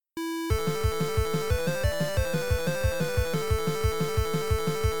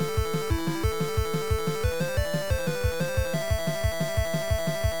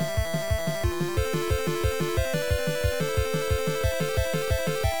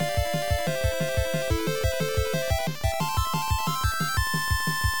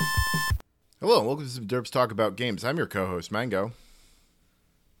Hello, and welcome to some Derps Talk About Games. I'm your co-host, Mango.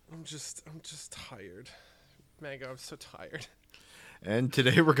 I'm just tired. Mango, I'm so tired. And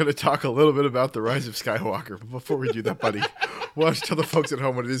today we're going to talk a little bit about The Rise of Skywalker. But before we do that, buddy, why don't you tell the folks at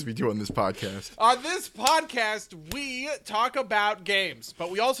home what it is we do on this podcast? On this podcast, we talk about games, but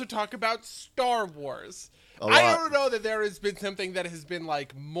we also talk about Star Wars. I don't know that there has been something that has been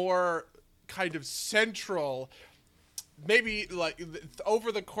like more kind of central, maybe like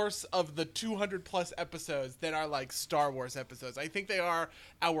over the course of the 200 plus episodes that are like Star Wars episodes. I think they are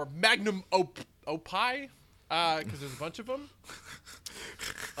our magnum opus, because there's a bunch of them.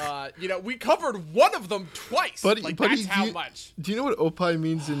 We covered one of them twice. Buddy, that's how much. Do you know what opai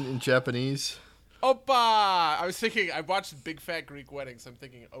means in Japanese? Oppa! I was thinking, I watched Big Fat Greek Wedding, so I'm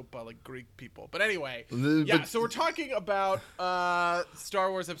thinking oppa, like Greek people. But anyway, so we're talking about Star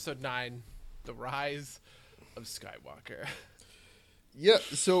Wars Episode 9, The Rise of Skywalker. Yeah,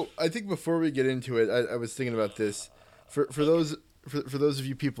 so I think before we get into it, I was thinking about this. For those of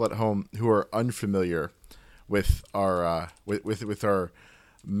you people at home who are unfamiliar with our with our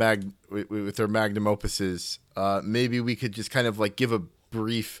magnum opuses, maybe we could just kind of like give a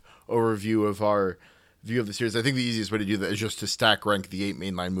brief overview of our view of the series. I think the easiest way to do that is just to stack rank the 8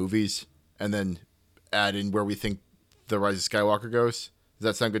 mainline movies and then add in where we think The Rise of Skywalker goes. Does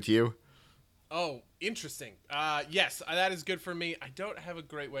that sound good to you? Oh, interesting. Yes, that is good for me. I don't have a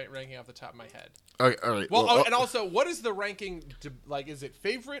great way ranking off the top of my head. Okay, all right. Well, and also, what is the ranking? Like, is it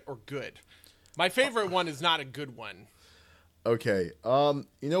favorite or good? My favorite one is not a good one. Okay. You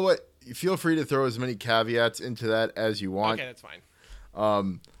know what? Feel free to throw as many caveats into that as you want. Okay, that's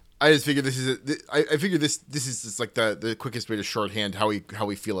fine. I just figured this is I figured this is just like the quickest way to shorthand how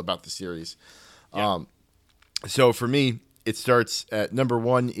we feel about the series. Yeah. So for me, it starts at number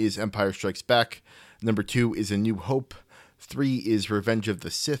 1 is Empire Strikes Back, number 2 is A New Hope, 3 is Revenge of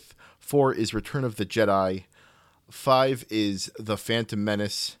the Sith, 4 is Return of the Jedi, 5 is The Phantom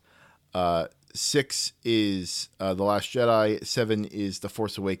Menace, 6 is The Last Jedi, 7 is The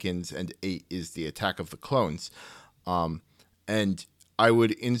Force Awakens, and 8 is The Attack of the Clones. And I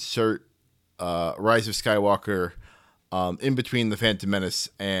would insert Rise of Skywalker in between The Phantom Menace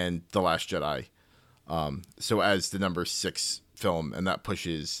and The Last Jedi. So as the number 6 film, and that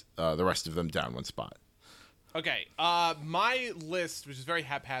pushes the rest of them down one spot. Okay, my list, which is very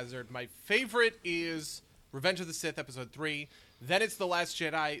haphazard, my favorite is Revenge of the Sith, Episode 3, then it's The Last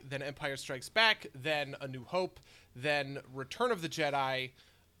Jedi, then Empire Strikes Back, then A New Hope, then Return of the Jedi,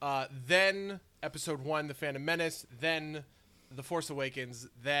 then Episode 1, The Phantom Menace, then The Force Awakens,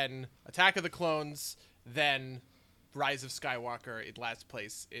 then Attack of the Clones, then Rise of Skywalker in last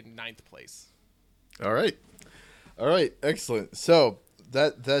place, in 9th place. All right, excellent. So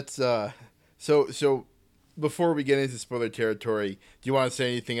that's so before we get into spoiler territory, do you want to say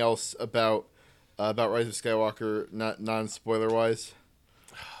anything else about Rise of Skywalker, not non-spoiler wise?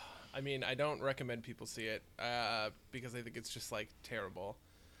 I mean, I don't recommend people see it because I think it's just like terrible.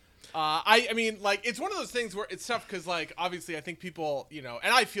 I mean, like, it's one of those things where it's tough because, like, obviously I think people,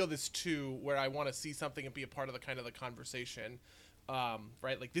 and I feel this too, where I want to see something and be a part of the kind of the conversation.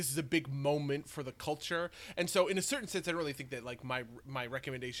 Right, like this is a big moment for the culture, and so in a certain sense, I don't really think that like my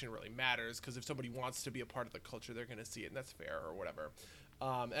recommendation really matters, because if somebody wants to be a part of the culture, they're going to see it, and that's fair or whatever.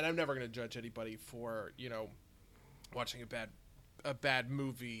 And I'm never going to judge anybody for watching a bad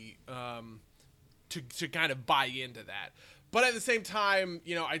movie to kind of buy into that. But at the same time,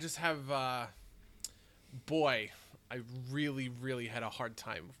 I just have boy, I really had a hard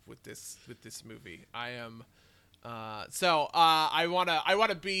time with this movie. I am. I want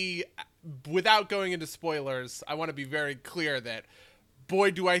to be, without going into spoilers, I want to be very clear that,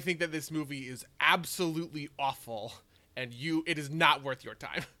 boy, do I think that this movie is absolutely awful, and it is not worth your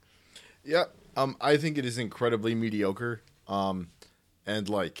time. Yeah, I think it is incredibly mediocre, and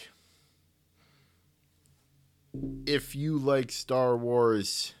like, if you like Star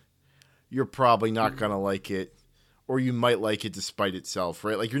Wars, you're probably not gonna like it, or you might like it despite itself,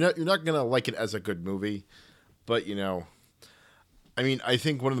 right? Like, you're not gonna like it as a good movie. But, I mean, I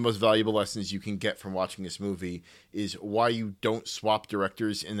think one of the most valuable lessons you can get from watching this movie is why you don't swap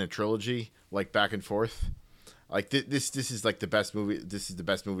directors in the trilogy, like, back and forth. Like, this is, like, the best movie. This is the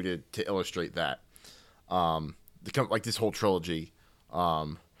best movie to illustrate that. Like, this whole trilogy.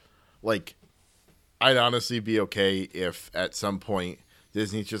 Like, I'd honestly be okay if, at some point,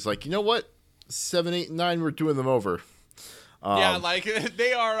 Disney's just like, you know what? 7, 8, and 9, we're doing them over. Yeah, like,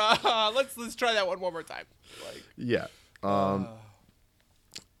 they are, let's try that one more time. Like, yeah.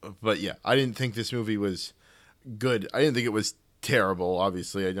 But yeah, I didn't think this movie was good. I didn't think it was terrible.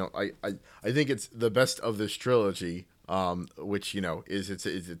 Obviously, I think it's the best of this trilogy. which is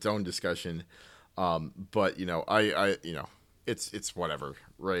its own discussion. But I it's whatever,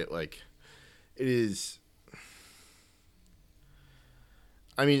 right? Like, it is.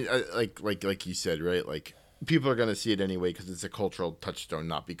 I mean, like you said, right? Like, people are gonna see it anyway because it's a cultural touchstone,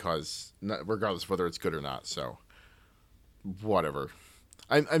 not regardless of whether it's good or not. So, whatever.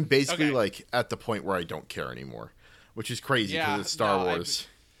 I'm basically like at the point where I don't care anymore, which is crazy because it's Star Wars.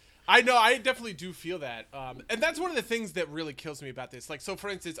 I know, I definitely do feel that. And that's one of the things that really kills me about this. Like, so for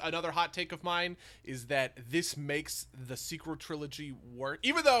instance, another hot take of mine is that this makes the sequel trilogy work.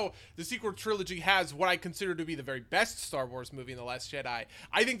 Even though the sequel trilogy has what I consider to be the very best Star Wars movie in The Last Jedi,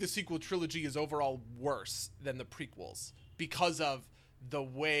 I think the sequel trilogy is overall worse than the prequels because of the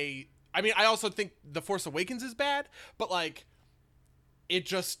way... I mean, I also think The Force Awakens is bad, but like... it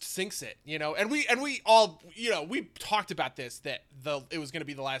just sinks it, and we all, we talked about this, that it was going to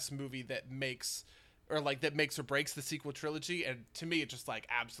be the last movie that makes or breaks the sequel trilogy. And to me, it just like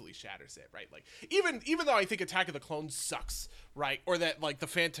absolutely shatters it. Right. Like, even though I think Attack of the Clones sucks, right. Or that like the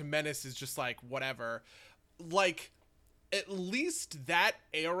Phantom Menace is just like, whatever, like, at least that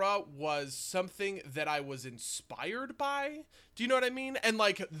era was something that I was inspired by. Do you know what I mean? And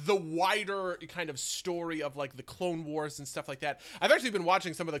like the wider kind of story of like the Clone Wars and stuff like that. I've actually been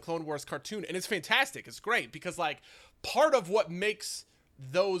watching some of the Clone Wars cartoon, and it's fantastic. It's great because like part of what makes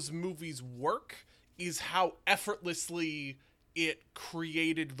those movies work is how effortlessly it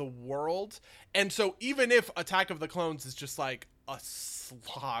created the world. And so even if Attack of the Clones is just like a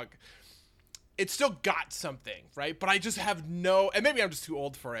slog, it's still got something, right? But I just have and maybe I'm just too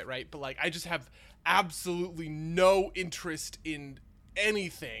old for it, right? But like, I just have absolutely no interest in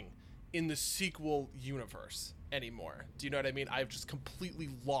anything in the sequel universe anymore. Do you know what I mean? I've just completely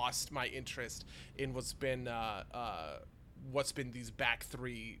lost my interest in what's been these back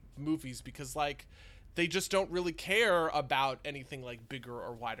three movies, because like, they just don't really care about anything like bigger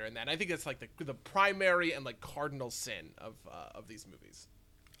or wider than that. And I think that's like the primary and like cardinal sin of these movies.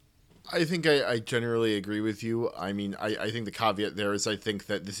 I think I generally agree with you. I mean, I think the caveat there is I think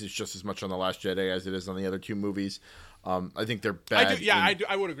that this is just as much on The Last Jedi as it is on the other two movies. I think they're bad.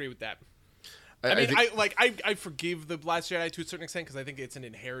 I would agree with that. I forgive The Last Jedi to a certain extent because I think it's an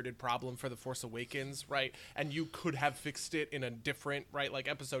inherited problem for The Force Awakens, right? And you could have fixed it in a different, right, like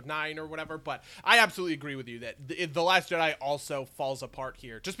Episode 9 or whatever. But I absolutely agree with you that The Last Jedi also falls apart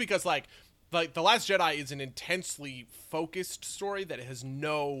here. Just because, like The Last Jedi is an intensely focused story that has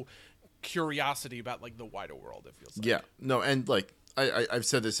no curiosity about like the wider world, it feels like. Yeah, no, and like I've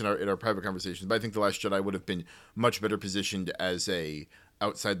said this in our private conversations, but I think The Last Jedi would have been much better positioned as a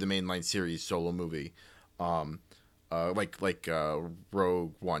outside the mainline series solo movie, like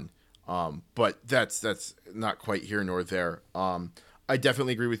Rogue One. But that's not quite here nor there. I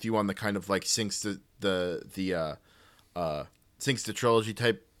definitely agree with you on the kind of like sinks the trilogy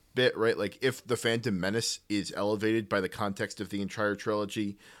type bit, right? Like, if the Phantom Menace is elevated by the context of the entire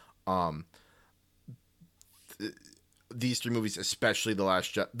trilogy, these three movies, especially The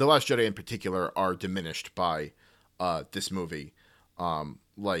Last Jedi in particular, are diminished by this movie.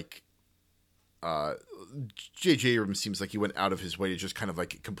 J.J. Abrams seems like he went out of his way to just kind of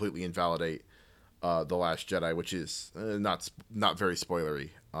like completely invalidate The Last Jedi, which is not very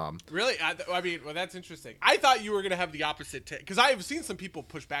spoilery. Really? I mean, well, that's interesting. I thought you were going to have the opposite take, because I have seen some people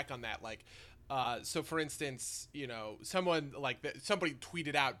push back on that. Like, so for instance, somebody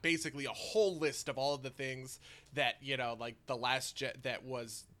tweeted out basically a whole list of all of the things that, like The Last Jedi that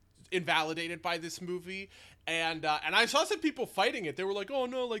was invalidated by this movie. And I saw some people fighting it. They were like, oh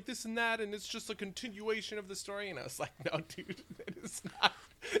no, like this and that, and it's just a continuation of the story. And I was like, no, dude, it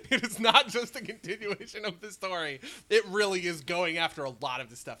is not just a continuation of the story. It really is going after a lot of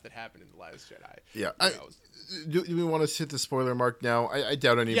the stuff that happened in The Last Jedi. Yeah. Do we want to hit the spoiler mark now? I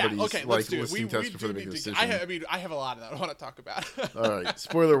doubt anybody's listening to us before they make a decision. I have a lot of that I want to talk about. All right.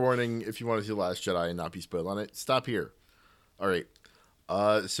 Spoiler warning. If you want to see The Last Jedi and not be spoiled on it, stop here. All right.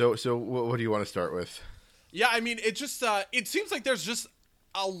 So what do you want to start with? Yeah, I mean, it just it seems like there's just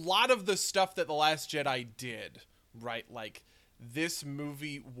a lot of the stuff that The Last Jedi did, right? Like, this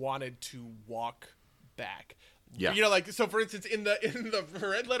movie wanted to walk back. Yeah. Like, so for instance, in the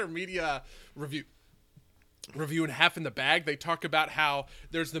Red Letter Media review and Half in the Bag, they talk about how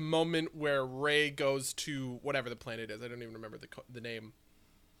there's the moment where Rey goes to whatever the planet is. I don't even remember the name.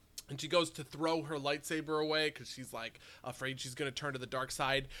 And she goes to throw her lightsaber away because she's like afraid she's going to turn to the dark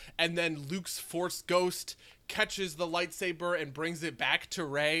side. And then Luke's Force Ghost catches the lightsaber and brings it back to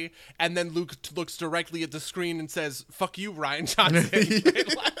Rey. And then Luke looks directly at the screen and says, "Fuck you, Rian Johnson."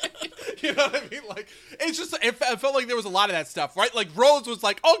 You know what I mean? Like, it's just, it felt like there was a lot of that stuff, right? Like, Rose was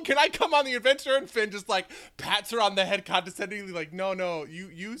like, oh, can I come on the adventure? And Finn just, like, pats her on the head condescendingly, like, no,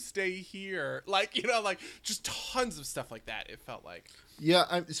 you stay here. Like, you know, like, just tons of stuff like that, it felt like.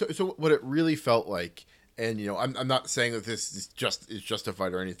 Yeah, so what it really felt like, and, you know, I'm not saying that this is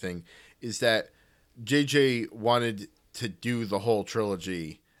justified or anything, is that JJ wanted to do the whole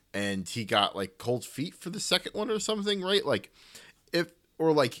trilogy, and he got, like, cold feet for the second one or something, right? Like,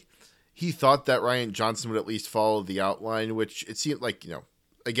 he thought that Rian Johnson would at least follow the outline, which it seemed like, you know,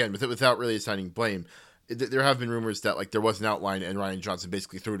 again, without really assigning blame, there have been rumors that, like, there was an outline and Rian Johnson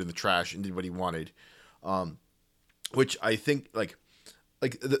basically threw it in the trash and did what he wanted. Which I think, like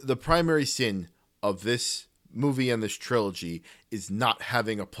the primary sin of this movie and this trilogy is not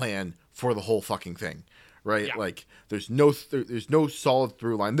having a plan for the whole fucking thing, right? Yeah. Like, there's no solid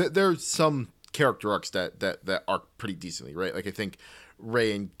through line. There's some character arcs that arc pretty decently, right? Like, I think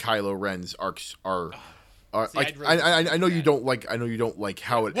Rey and Kylo Ren's arcs are like, I know you don't like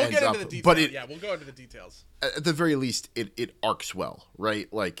how it ends up, but we'll go into the details. At the very least, it arcs well,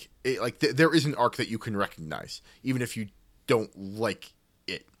 right? Like, there is an arc that you can recognize, even if you don't like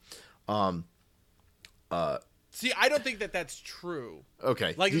it. See, I don't think that that's true.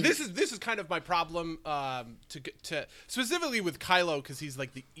 Okay. Like, this is kind of my problem to specifically with Kylo, because he's,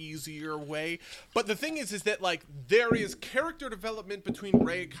 like, the easier way. But the thing is that, like, there is character development between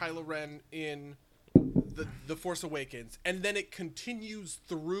Rey and Kylo Ren in the Force Awakens, and then it continues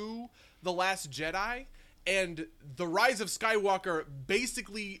through The Last Jedi, and The Rise of Skywalker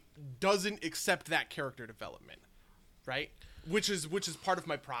basically doesn't accept that character development, right? Which is part of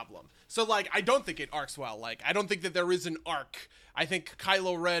my problem. So, like, I don't think it arcs well. Like, I don't think that there is an arc. I think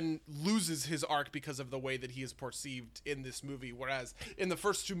Kylo Ren loses his arc because of the way that he is perceived in this movie, whereas in the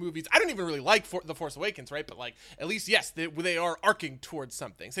first two movies, I don't even really like The Force Awakens, right? But, like, at least, yes, they are arcing towards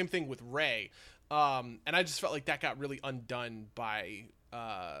something. Same thing with Rey. And I just felt like that got really undone by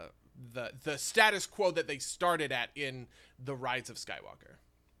the status quo that they started at in The Rise of Skywalker.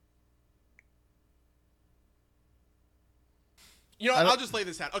 You know, I'll just lay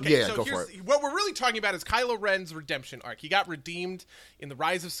this out. Okay, so here's what we're really talking about is Kylo Ren's redemption arc. He got redeemed in The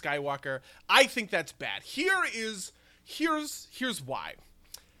Rise of Skywalker. I think that's bad. Here's why.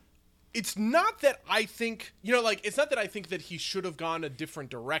 It's not that I think, you know, like, it's not that I think that he should have gone a different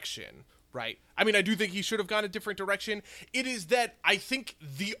direction, right? I mean, I do think he should have gone a different direction. It is that I think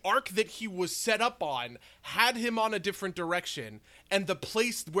the arc that he was set up on had him on a different direction, and the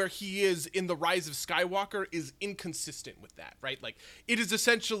place where he is in The Rise of Skywalker is inconsistent with that, right? Like, it is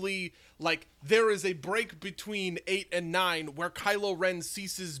essentially, like, there is a break between 8 and 9 where Kylo Ren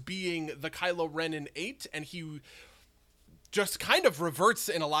ceases being the Kylo Ren in 8, and he just kind of reverts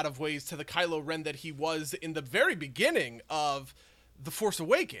in a lot of ways to the Kylo Ren that he was in the very beginning of The Force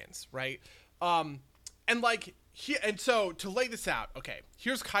Awakens, right? And so to lay this out, okay,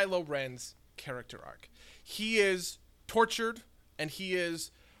 here's Kylo Ren's character arc. He is tortured, and he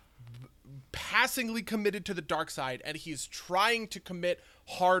is passingly committed to the dark side, and he's trying to commit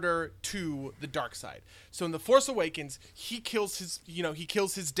harder to the dark side. So in The Force Awakens, he kills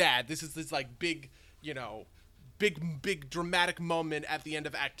his dad. This is this, like, big dramatic moment at the end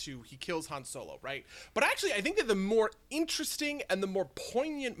of Act 2. He kills Han Solo, right? But actually, I think that the more interesting and the more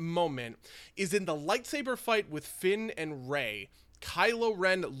poignant moment is in the lightsaber fight with Finn and Rey. Kylo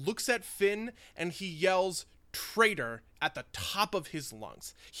Ren looks at Finn and he yells, "Traitor," at the top of his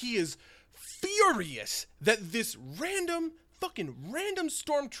lungs. He is furious that this random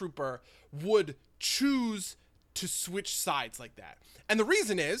stormtrooper would choose to switch sides like that. And the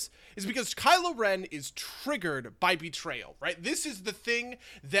reason is because Kylo Ren is triggered by betrayal, right? This is the thing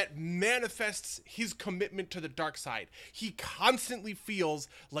that manifests his commitment to the dark side. He constantly feels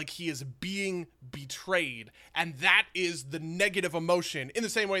like he is being betrayed, and that is the negative emotion, in the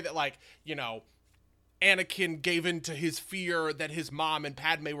same way that, like, you know, Anakin gave in to his fear that his mom and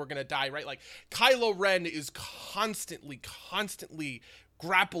Padme were going to die, right? Like, Kylo Ren is constantly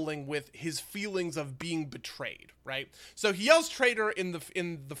grappling with his feelings of being betrayed, right? So he yells "traitor" in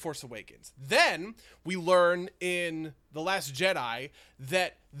the Force Awakens. Then we learn in The Last Jedi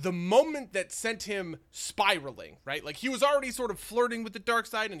that the moment that sent him spiraling, right? Like, he was already sort of flirting with the dark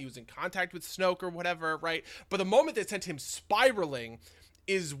side and he was in contact with Snoke or whatever, right? But the moment that sent him spiraling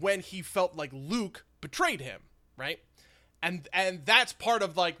is when he felt like Luke betrayed him, right? And that's part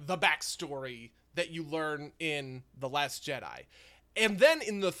of, like, the backstory that you learn in The Last Jedi. And then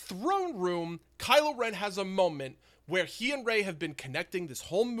in the throne room, Kylo Ren has a moment where he and Rey have been connecting this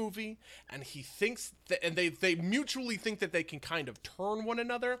whole movie, and he thinks that, and they mutually think that they can kind of turn one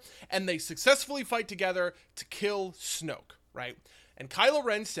another, and they successfully fight together to kill Snoke, right? And Kylo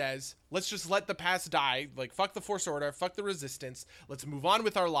Ren says, let's just let the past die. Like, fuck the Force Order, fuck the Resistance. Let's move on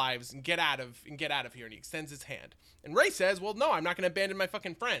with our lives and get out of here. And he extends his hand. And Rey says, well, no, I'm not going to abandon my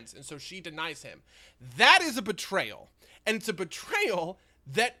fucking friends. And so she denies him. That is a betrayal. And it's a betrayal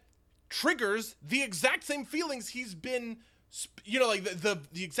that triggers the exact same feelings he's been, like the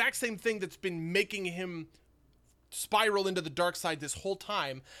exact same thing that's been making him spiral into the dark side this whole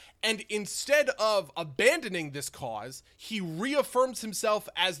time. And instead of abandoning this cause, he reaffirms himself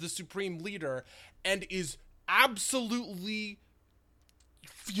as the supreme leader and is absolutely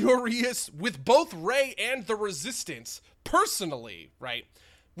furious with both Rey and the Resistance personally, right?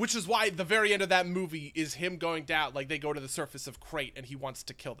 Which is why the very end of that movie is him going down, like they go to the surface of Crate and he wants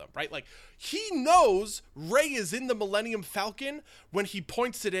to kill them, right? Like he knows Rey is in the Millennium Falcon when he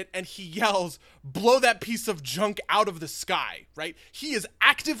points at it and he yells, blow that piece of junk out of the sky, right? He is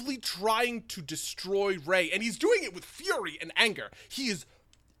actively trying to destroy Rey and he's doing it with fury and anger. He is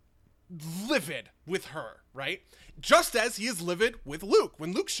livid with her, right? Just as he is livid with Luke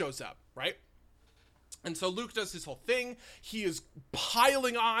when Luke shows up, right? And so Luke does his whole thing. He is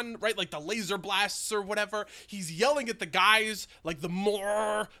piling on, right, like the laser blasts or whatever. He's yelling at the guys, like the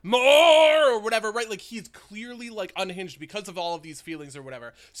more, or whatever, right? Like he's clearly like unhinged because of all of these feelings or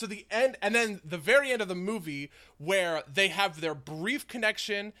whatever. So the end, and then the very end of the movie where they have their brief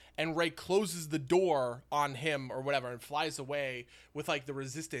connection and Rey closes the door on him or whatever and flies away with like the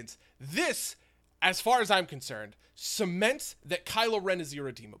Resistance. This, as far as I'm concerned, cements that Kylo Ren is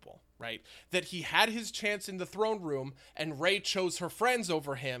irredeemable, right? That he had his chance in the throne room and Rey chose her friends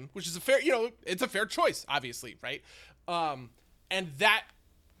over him, which is a fair, it's a fair choice, obviously, right? And that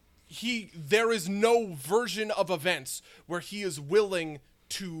there is no version of events where he is willing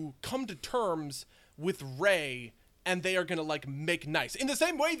to come to terms with Rey and they are going to like make nice. In the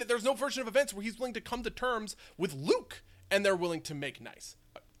same way that there's no version of events where he's willing to come to terms with Luke and they're willing to make nice.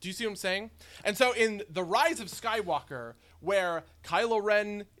 Do you see what I'm saying? And so in The Rise of Skywalker, where Kylo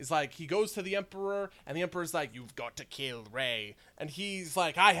Ren is like, he goes to the Emperor, and the Emperor's like, you've got to kill Rey. And he's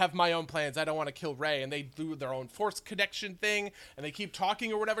like, I have my own plans. I don't want to kill Rey. And they do their own Force connection thing, and they keep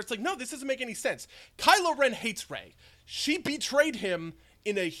talking or whatever. It's like, no, this doesn't make any sense. Kylo Ren hates Rey. She betrayed him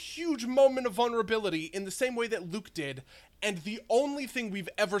in a huge moment of vulnerability in the same way that Luke did. And the only thing we've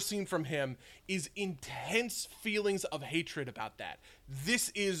ever seen from him is intense feelings of hatred about that. This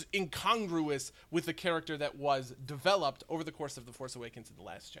is incongruous with the character that was developed over the course of The Force Awakens and The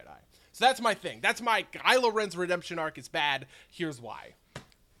Last Jedi. So that's my thing. That's my Kylo Ren's redemption arc is bad. Here's why.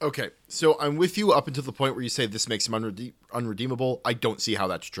 Okay, so I'm with you up until the point where you say this makes him unredeemable. I don't see how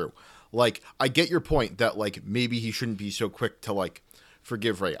that's true. Like, I get your point that, like, maybe he shouldn't be so quick to, like,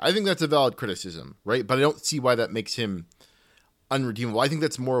 forgive Rey. I think that's a valid criticism, right? But I don't see why that makes him unredeemable. I think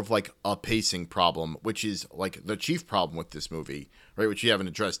that's more of like a pacing problem, which is like the chief problem with this movie, right? Which you haven't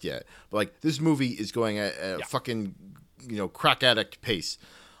addressed yet. But like this movie is going at a fucking, crack addict pace.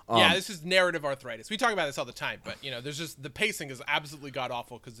 This is narrative arthritis. We talk about this all the time, but there's just the pacing is absolutely god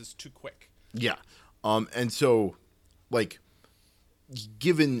awful because it's too quick. Yeah. And so like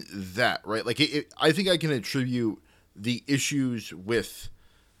given that, right? Like I think I can attribute the issues with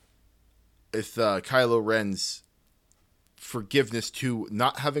Kylo Ren's forgiveness to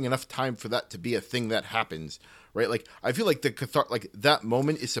not having enough time for that to be a thing that happens, right? Like I feel like that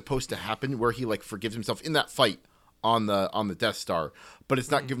moment is supposed to happen where he like forgives himself in that fight on the Death Star, but it's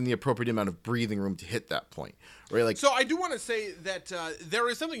not given the appropriate amount of breathing room to hit that point, right? Like, so I do want to say that there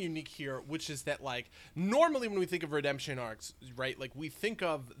is something unique here, which is that like normally when we think of redemption arcs, right, like we think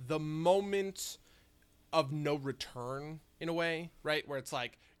of the moment of no return in a way, right, where it's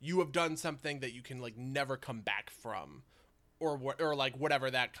like you have done something that you can like never come back from. Or like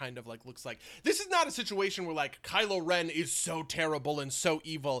whatever that kind of like looks like. This is not a situation where like Kylo Ren is so terrible and so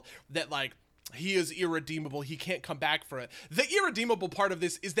evil that like he is irredeemable. He can't come back for it. The irredeemable part of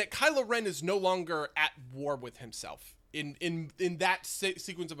this is that Kylo Ren is no longer at war with himself in that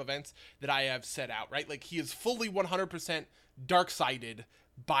sequence of events that I have set out, right? Like he is fully 100% dark-sided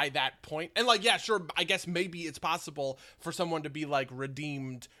by that point. And like, yeah, sure, I guess maybe it's possible for someone to be like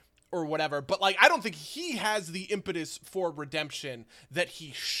redeemed or whatever, but like I don't think he has the impetus for redemption that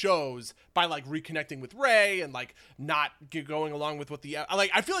he shows by like reconnecting with Rey and like not going along with what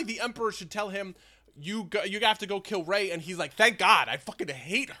I feel like the Emperor should tell him you have to go kill Rey, and he's like, thank God, I fucking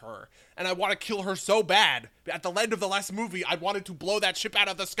hate her and I want to kill her so bad. At the end of the last movie, I wanted to blow that ship out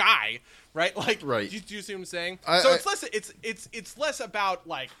of the sky, right? Like, right. Do you see what I'm saying? It's less about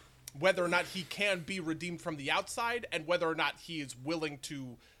like whether or not he can be redeemed from the outside and whether or not he is willing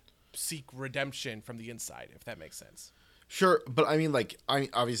to seek redemption from the inside, if that makes sense. Sure, but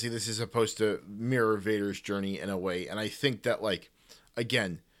obviously this is supposed to mirror Vader's journey in a way, and I think that like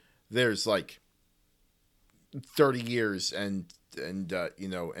again, there's like 30 years and you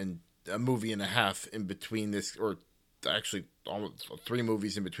know, and a movie and a half in between this, or actually almost 3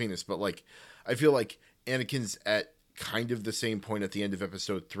 movies in between this, but like I feel like Anakin's at kind of the same point at the end of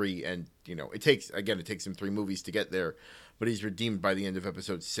episode 3, and you know, it takes him 3 movies to get there, but he's redeemed by the end of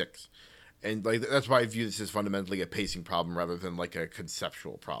episode 6. And like that's why I view this as fundamentally a pacing problem rather than like a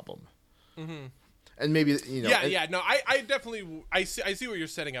conceptual problem. Mm-hmm. And maybe, you know, no, I definitely I see what you're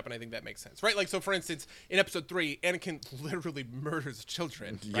setting up, and I think that makes sense, right? Like, so for instance, in episode 3, Anakin literally murders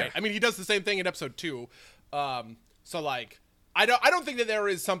children, right? Yeah. I mean, he does the same thing in episode 2. So like, I don't think that there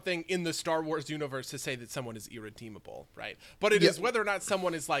is something in the Star Wars universe to say that someone is irredeemable, right? But it is whether or not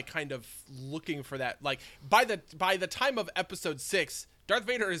someone is like kind of looking for that. Like by the time of episode 6, Darth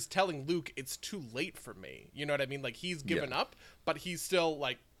Vader is telling Luke it's too late for me. You know what I mean? Like, he's given up, but he's still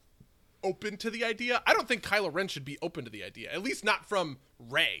like open to the idea. I don't think Kylo Ren should be open to the idea, at least not from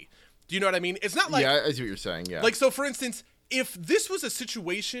Rey. Do you know what I mean? It's not like, I see what you're saying. Yeah. Like, so for instance, if this was a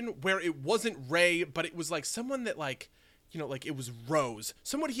situation where it wasn't Rey, but it was like someone that like, you know, like it was Rose,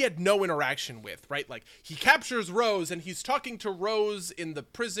 someone he had no interaction with, right? Like, he captures Rose and he's talking to Rose in the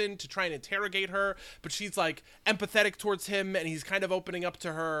prison to try and interrogate her, but she's like empathetic towards him and he's kind of opening up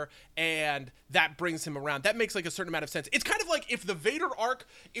to her, and that brings him around. That makes like a certain amount of sense. It's kind of like if the Vader arc,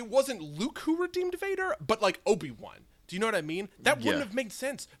 it wasn't Luke who redeemed Vader, but like Obi-Wan. Do you know what I mean? That wouldn't have made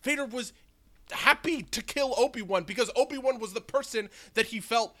sense. Vader was happy to kill Obi-Wan because Obi-Wan was the person that he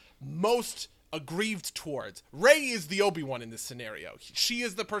felt most aggrieved towards. Rey is the Obi-Wan in this scenario. She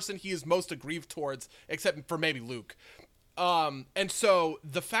is the person he is most aggrieved towards, except for maybe Luke. And so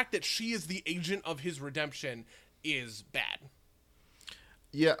the fact that she is the agent of his redemption is bad.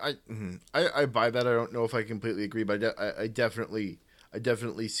 Yeah, I buy that. I don't know if I completely agree, but I definitely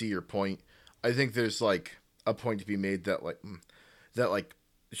see your point. I think there's like a point to be made that like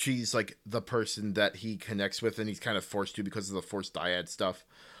she's like the person that he connects with, and he's kind of forced to because of the Force dyad stuff.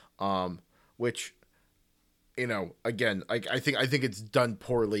 Which, you know, again, I think it's done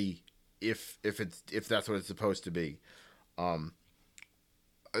poorly if that's what it's supposed to be.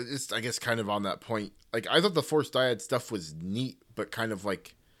 It's, I guess, kind of on that point. Like, I thought the Force dyad stuff was neat, but kind of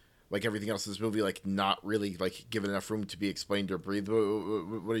like everything else in this movie, like not really like given enough room to be explained or breathed.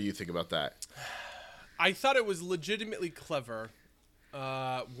 What do you think about that? I thought it was legitimately clever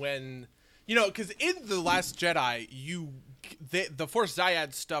when, you know, because in The Last Jedi, the Force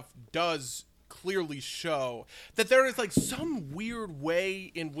dyad stuff does clearly show that there is like some weird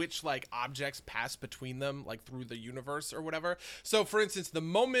way in which like objects pass between them, like through the universe or whatever. So for instance, the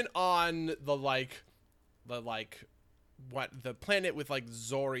moment on the planet with like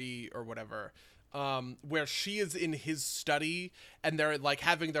Zori or whatever, where she is in his study and they're like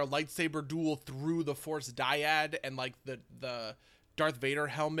having their lightsaber duel through the Force dyad, and like the Darth Vader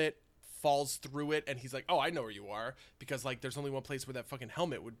helmet falls through it, and he's like, oh, I know where you are, because like there's only one place where that fucking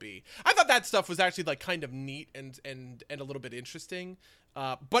helmet would be. I thought that stuff was actually like kind of neat and a little bit interesting,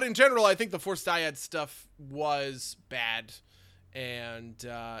 but in general I think the Force dyad stuff was bad, and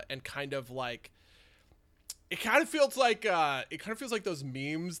kind of like it kind of feels like those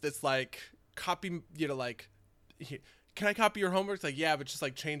memes that's like copy, you know, like, can I copy your homework? It's like, yeah, but just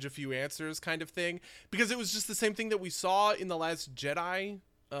like change a few answers kind of thing, because it was just the same thing that we saw in The Last Jedi.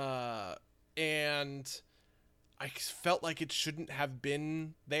 And I felt like it shouldn't have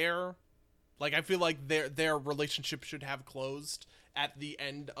been there. Like, I feel like their relationship should have closed at the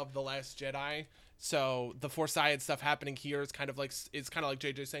end of The Last Jedi. So the Force dyad stuff happening here is kind of like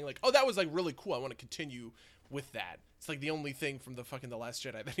JJ saying like, oh, that was like really cool, I want to continue with that. It's like the only thing from the fucking The Last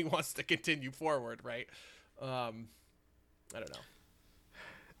Jedi that he wants to continue forward, right? I don't know.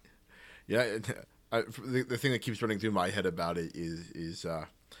 Yeah, the thing that keeps running through my head about it is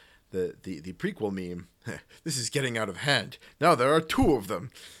the prequel meme. This is getting out of hand. Now there are 2 of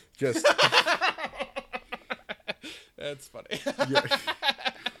them. Just that's funny.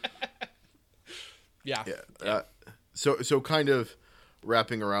 Yeah. So kind of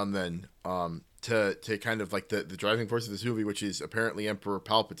wrapping around then, to kind of like the driving force of this movie, which is apparently Emperor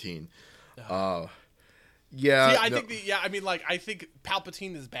Palpatine. Yeah. See, I think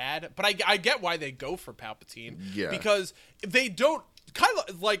Palpatine is bad, but I get why they go for Palpatine. Yeah. Because they don't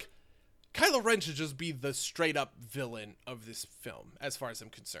Kylo Ren should just be the straight up villain of this film, as far as I'm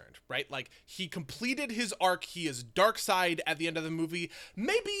concerned, right? Like, he completed his arc. He is dark side at the end of the movie.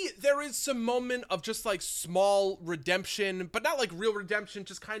 Maybe there is some moment of just like small redemption, but not like real redemption,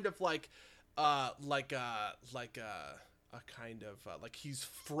 just kind of like a kind of like he's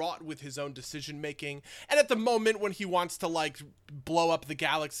fraught with his own decision making, and at the moment when he wants to like blow up the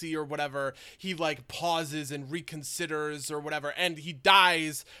galaxy or whatever, he like pauses and reconsiders or whatever, and he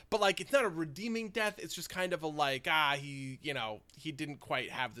dies, but like it's not a redeeming death. It's just kind of a like he, you know, he didn't quite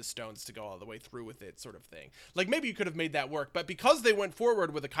have the stones to go all the way through with it sort of thing. Like maybe you could have made that work, but because they went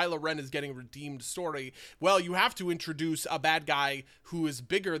forward with a Kylo Ren is getting redeemed story, well, you have to introduce a bad guy who is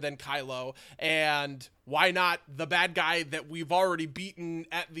bigger than Kylo, and why not the bad guy that we've already beaten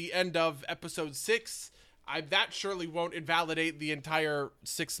at the end of episode 6? That surely won't invalidate the entire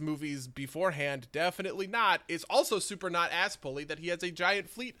 6 movies beforehand. Definitely not. It's also super not ass pulley that he has a giant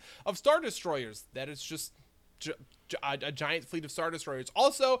fleet of Star Destroyers. That is just a giant fleet of Star Destroyers.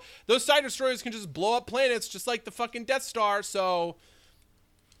 Also, those Star Destroyers can just blow up planets just like the fucking Death Star, so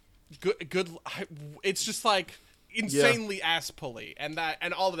good. It's just like insanely ass pulley, and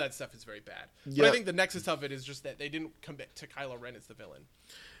all of that stuff is very bad. But I think the nexus of it is just that they didn't commit to Kylo Ren as the villain.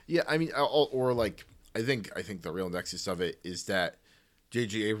 Yeah, I mean, or like I think the real nexus of it is that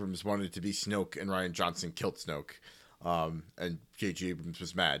J.J. Abrams wanted to be Snoke and Rian Johnson killed Snoke, and J.J. Abrams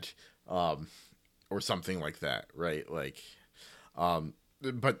was mad, or something like that, right? Like,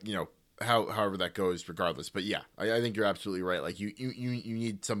 but you know, however that goes, regardless. But yeah, I think you're absolutely right. Like you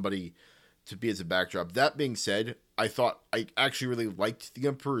need somebody to be as a backdrop. That being said, I actually really liked the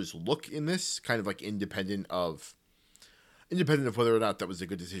Emperor's look in this, kind of like independent of whether or not that was a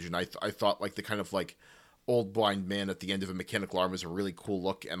good decision. I thought like the kind of like old blind man at the end of a mechanical arm was a really cool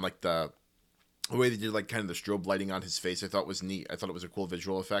look, and like the way they did like kind of the strobe lighting on his face, I thought was neat. I thought it was a cool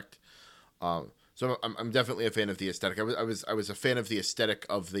visual effect. So I'm definitely a fan of the aesthetic. I was a fan of the aesthetic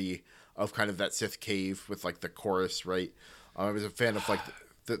of kind of that Sith cave with like the chorus, right? I was a fan of like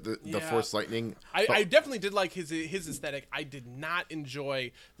the Force lightning. I definitely did like his aesthetic. I did not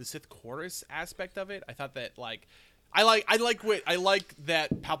enjoy the Sith chorus aspect of it. I thought that like I like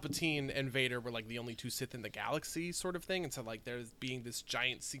that Palpatine and Vader were like the only 2 Sith in the galaxy sort of thing, and so like there's being this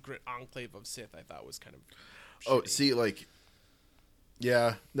giant secret enclave of Sith, I thought was kind of shitty. Oh, see, like,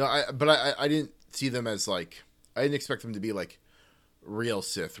 yeah, no, I didn't see them as like, I didn't expect them to be like real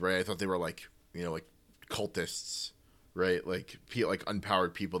Sith, right? I thought they were like, you know, like cultists, right? Like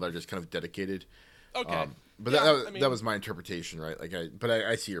unpowered people that are just kind of dedicated. Okay, but that was my interpretation, right? Like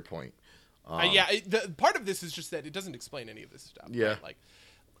I see your point. The part of this is just that it doesn't explain any of this stuff. Yeah. Right?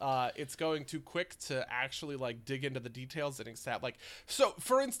 Like, it's going too quick to actually like dig into the details and accept. Like, so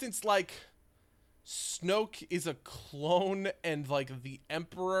for instance, like Snoke is a clone, and like the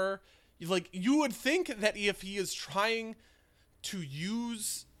Emperor, like you would think that if he is trying to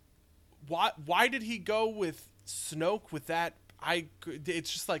use, why did he go with Snoke with that?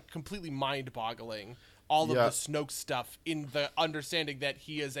 It's just like completely mind-boggling. All of the Snoke stuff in the understanding that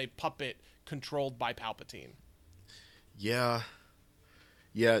he is a puppet controlled by Palpatine. Yeah.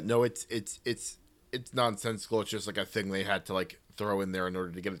 No, it's nonsensical. It's just like a thing they had to like throw in there in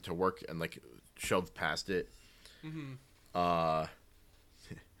order to get it to work and like shove past it. Mm-hmm.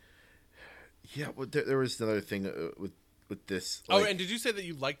 Yeah. Well, there was another thing with this. Like, and did you say that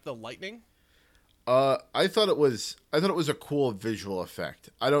you liked the lightning? I thought it was a cool visual effect.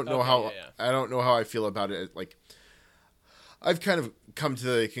 I don't know I don't know how I feel about it. Like, I've kind of come to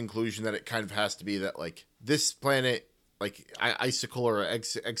the conclusion that it kind of has to be that like this planet, like Icicle or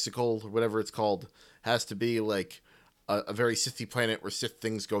Exicle or whatever it's called, has to be like a very Sithy planet where Sith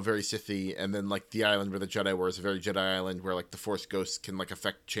things go very Sithy, and then like the island where the Jedi were is a very Jedi island where like the Force ghosts can like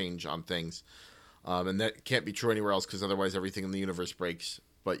affect change on things, and that can't be true anywhere else because otherwise everything in the universe breaks.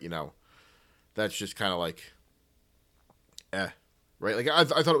 But you know. That's just kind of like, right? Like I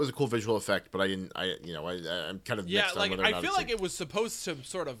thought it was a cool visual effect, but I'm kind of mixed on whether or not I feel like it was supposed to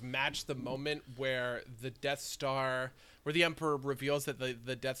sort of match the moment where the Death Star, where the Emperor reveals that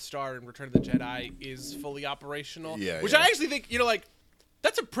the Death Star in Return of the Jedi is fully operational. Which I actually think, like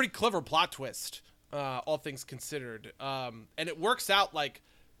that's a pretty clever plot twist, all things considered, and it works out like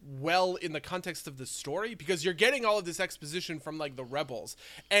well in the context of the story because you're getting all of this exposition from like the rebels,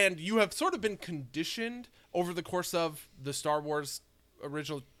 and you have sort of been conditioned over the course of the Star Wars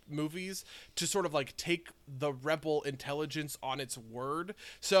original movies to sort of like take the rebel intelligence on its word.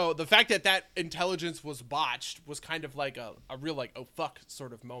 So the fact that intelligence was botched was kind of like a real like oh fuck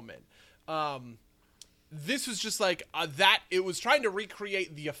sort of moment. This was just like that it was trying to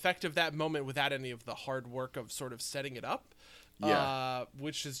recreate the effect of that moment without any of the hard work of sort of setting it up.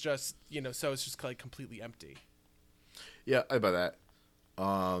 Which is just, so it's just like completely empty. Yeah, I buy that.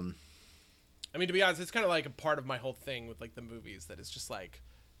 I mean, to be honest, it's kind of like a part of my whole thing with like the movies that it's just like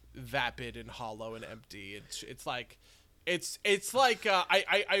vapid and hollow and empty. It's like I've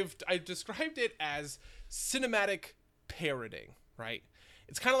described it as cinematic parroting, right?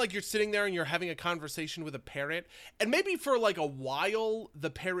 It's kind of like you're sitting there and you're having a conversation with a parrot, and maybe for like a while the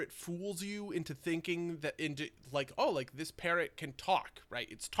parrot fools you into thinking that like this parrot can talk, right?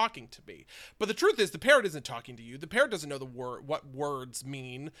 It's talking to me. But the truth is the parrot isn't talking to you. The parrot doesn't know what words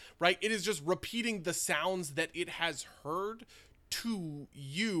mean, right? It is just repeating the sounds that it has heard to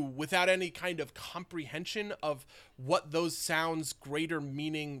you without any kind of comprehension of what those sounds' greater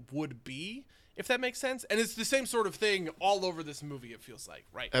meaning would be. If that makes sense. And it's the same sort of thing all over this movie, it feels like,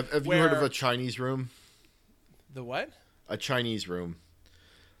 right? Have you heard of a Chinese room? The what? A Chinese room.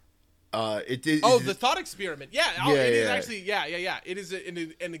 The thought experiment. Yeah. Yeah, It is yeah. actually, yeah. It is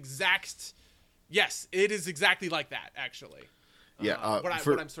an exact, yes, it is exactly like that, actually. Yeah. What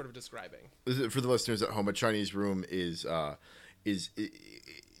I'm sort of describing. For the listeners at home, a Chinese room is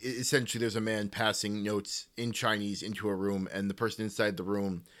essentially there's a man passing notes in Chinese into a room, and the person inside the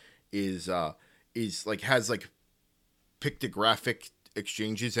room is like has like pictographic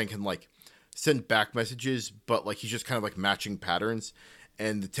exchanges and can like send back messages, but like he's just kind of like matching patterns.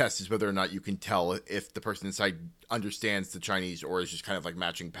 And the test is whether or not you can tell if the person inside understands the Chinese or is just kind of like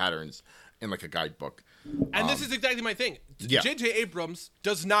matching patterns in like a guidebook. And this is exactly my thing. Yeah. J.J. Abrams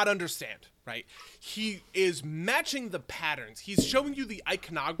does not understand, right? He is matching the patterns. He's showing you the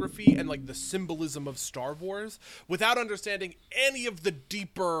iconography and like the symbolism of Star Wars without understanding any of the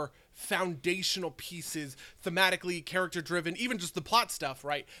deeper foundational pieces, thematically, character-driven, even just the plot stuff,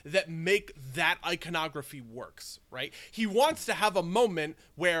 right, that make that iconography works, right? He wants to have a moment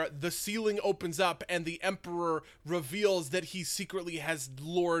where the ceiling opens up and the Emperor reveals that he secretly has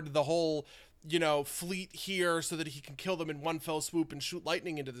lured the whole, fleet here so that he can kill them in one fell swoop and shoot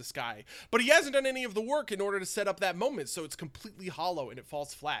lightning into the sky. But he hasn't done any of the work in order to set up that moment, so it's completely hollow and it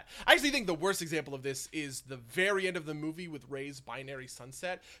falls flat. I actually think the worst example of this is the very end of the movie with Rey's binary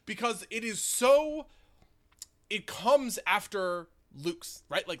sunset, because it comes after Luke's,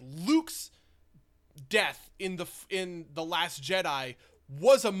 right? Like Luke's death in the Last Jedi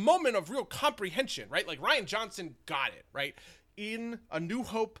was a moment of real comprehension, right? Like Rian Johnson got it, right? In A New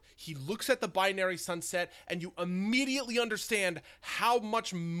Hope, he looks at the binary sunset and you immediately understand how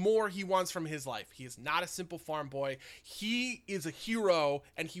much more he wants from his life. He is not a simple farm boy. He is a hero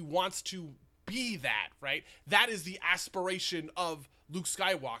and he wants to be that, right? That is the aspiration of Luke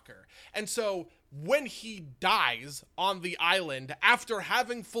Skywalker. And so when he dies on the island after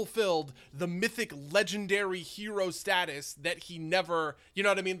having fulfilled the mythic legendary hero status that he never,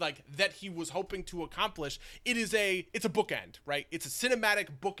 like that he was hoping to accomplish, it's a bookend, right? It's a cinematic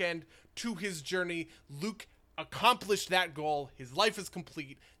bookend to his journey. Luke accomplished that goal. His life is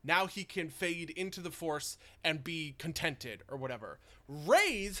complete. Now he can fade into the Force and be contented or whatever.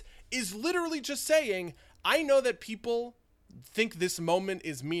 Rey's is literally just saying, I know that people think this moment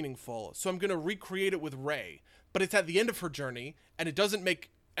is meaningful, so I'm going to recreate it with Rey. But it's at the end of her journey, and it doesn't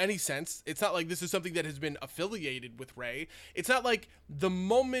make any sense. It's not like this is something that has been affiliated with Rey. It's not like the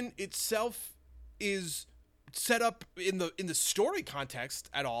moment itself is set up in the story context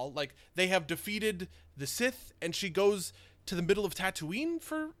at all. Like, they have defeated the Sith, and she goes to the middle of Tatooine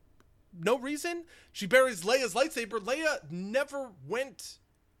for no reason. She buries Leia's lightsaber. Leia never went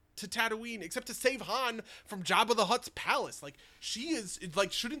to Tatooine except to save Han from Jabba the Hutt's palace. Like, she is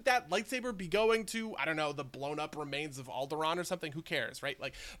like, shouldn't that lightsaber be going to, I don't know, the blown up remains of Alderaan or something? Who cares, right?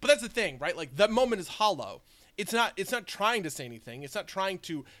 Like, but that's the thing, right? Like, that moment is hollow. It's not trying to say anything. It's not trying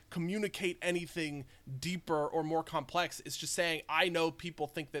to communicate anything deeper or more complex. It's just saying, I know people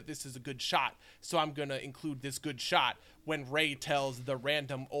think that this is a good shot, so I'm going to include this good shot when Rey tells the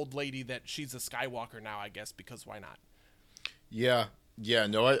random old lady that she's a Skywalker now, I guess, because why not? Yeah,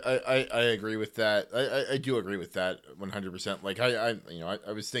 no, I agree with that. I do agree with that 100%. Like,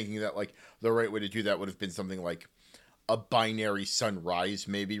 I was thinking that, like, the right way to do that would have been something like a binary sunrise,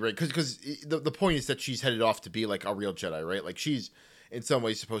 maybe, right? Because the point is that she's headed off to be, like, a real Jedi, right? Like, she's in some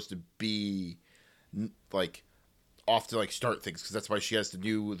ways supposed to be, like, off to, like, start things, because that's why she has the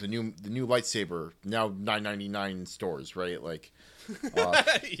new lightsaber now $9.99 in stores, right? Like,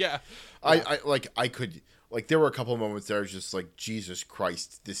 yeah. I could. Like, there were a couple of moments there I was just like, Jesus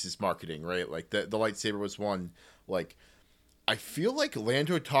Christ, this is marketing, right? Like, the lightsaber was one. Like, I feel like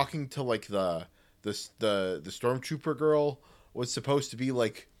Lando talking to, like, the stormtrooper girl was supposed to be,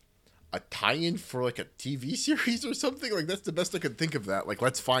 like, a tie-in for, like, a TV series or something. Like, that's the best I could think of that. Like,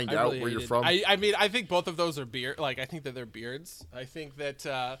 let's find out where you're from. I mean, I think both of those are I think that they're beards. I think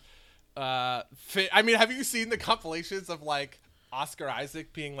that, I mean, have you seen the compilations of, like, Oscar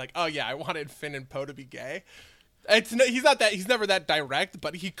Isaac being like, oh yeah, I wanted Finn and Poe to be gay? He's never that direct,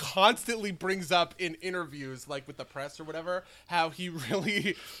 but he constantly brings up in interviews, like with the press or whatever, how he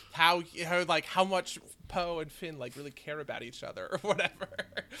really, how much Poe and Finn like really care about each other or whatever.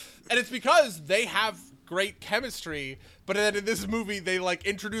 And it's because they have great chemistry, but then in this movie they like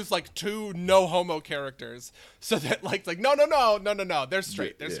introduce like 2 no homo characters, so that like no, they're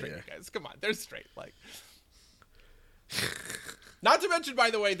straight, you guys, come on, they're straight, like. Not to mention,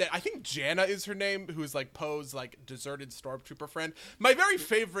 by the way, that I think Jannah is her name, who's like Poe's like deserted stormtrooper friend. My very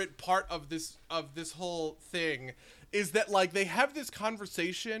favorite part of this whole thing is that like they have this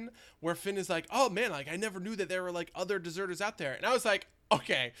conversation where Finn is like, "Oh man, like I never knew that there were like other deserters out there," and I was like,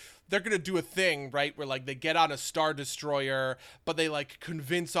 okay, they're gonna do a thing, right, where like they get on a Star Destroyer, but they like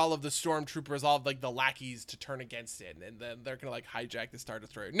convince all of the stormtroopers, all of like the lackeys, to turn against it, and then they're gonna like hijack the Star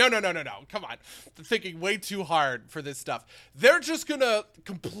Destroyer. No, come on, they're thinking way too hard for this stuff. They're just gonna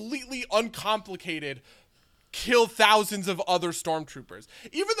completely uncomplicated kill thousands of other stormtroopers.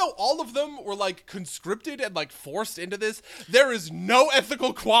 Even though all of them were like conscripted and like forced into this, there is no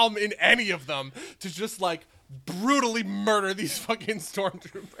ethical qualm in any of them to just like brutally murder these fucking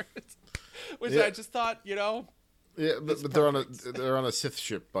stormtroopers, which I just thought, Yeah, but they're on a Sith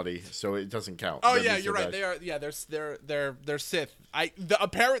ship, buddy, so it doesn't count. Oh yeah, you're right. They are. Yeah, they're Sith.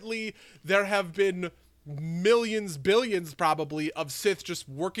 Apparently there have been billions probably of Sith just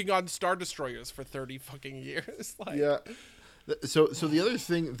working on Star Destroyers for 30 fucking years. Like, yeah. So the other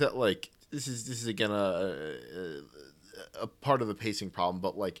thing that like this is again a part of the pacing problem,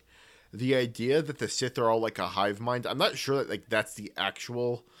 but like. The idea that the Sith are all like a hive mind, I'm not sure that like that's the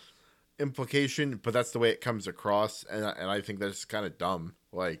actual implication, but that's the way it comes across, and I think that's kind of dumb.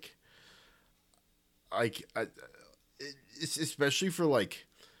 Like, it's especially for like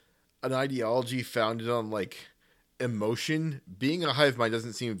an ideology founded on like emotion. Being a hive mind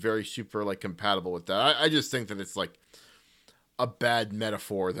doesn't seem very super like compatible with that. I just think that it's like a bad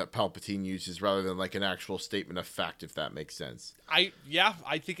metaphor that Palpatine uses rather than like an actual statement of fact, if that makes sense. I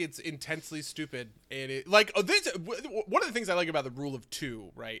think it's intensely stupid. It like one of the things I like about the rule of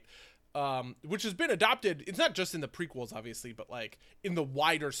 2, right? Which has been adopted. It's not just in the prequels, obviously, but like in the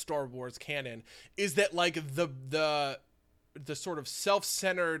wider Star Wars canon, is that like the sort of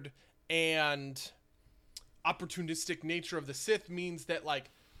self-centered and opportunistic nature of the Sith means that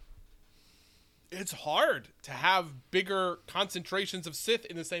like it's hard to have bigger concentrations of Sith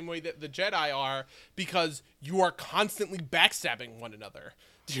in the same way that the Jedi are, because you are constantly backstabbing one another.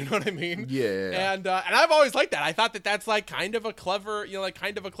 Do you know what I mean? Yeah. And I've always liked that. I thought that that's like kind of a clever,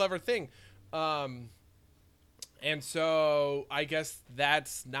 thing. And so I guess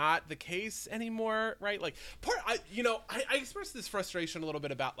that's not the case anymore, right? Like I expressed this frustration a little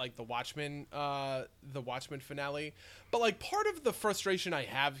bit about like the Watchmen finale, but like part of the frustration I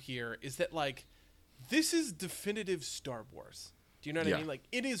have here is that like, this is definitive Star Wars. Do you know what I mean? Like,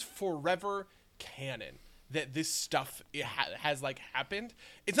 it is forever canon that this stuff has like happened.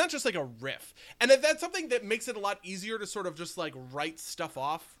 It's not just like a riff, and that's something that makes it a lot easier to sort of just like write stuff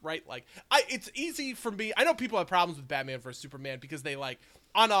off, right? Like, it's easy for me. I know people have problems with Batman vs Superman because they like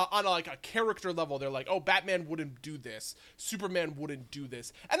on a like a character level, they're like, oh, Batman wouldn't do this, Superman wouldn't do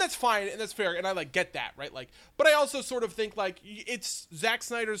this, and that's fine and that's fair, and I like get that, right? Like, but I also sort of think like it's Zack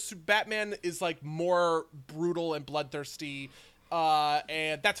Snyder's Batman is like more brutal and bloodthirsty,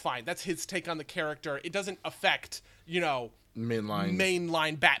 and that's fine. That's his take on the character. It doesn't affect,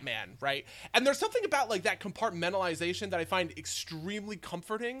 mainline Batman, right? And there's something about like that compartmentalization that I find extremely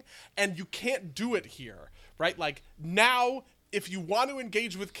comforting, and you can't do it here, right? Like now, if you want to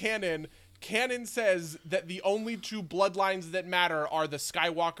engage with canon says that the only 2 bloodlines that matter are the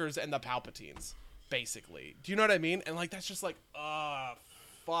Skywalkers and the Palpatines, basically. Do you know what I mean? And like, that's just like,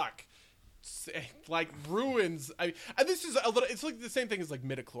 fuck. Like ruins. And this is a little, it's like the same thing as like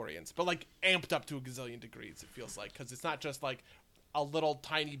midichlorians, but like amped up to a gazillion degrees, it feels like, because it's not just like a little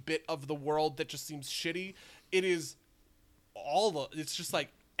tiny bit of the world that just seems shitty. It is it's just like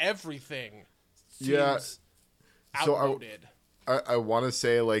everything seems outmoded. I want to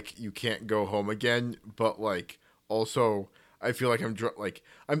say like you can't go home again, but like also I feel like I'm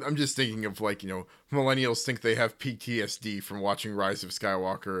just thinking of like, millennials think they have PTSD from watching Rise of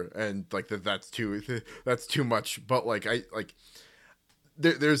Skywalker, and like that's too much. But like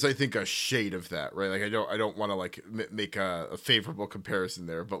there's I think a shade of that, right? Like I don't want to like make a favorable comparison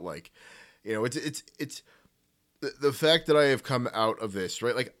there, but like, it's the fact that I have come out of this,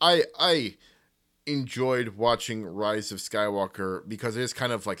 right? Like I enjoyed watching Rise of Skywalker because I just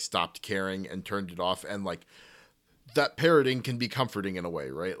kind of like stopped caring and turned it off, and like that parroting can be comforting in a way,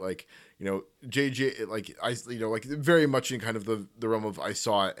 right? Like, JJ, like I, like very much in kind of the realm of I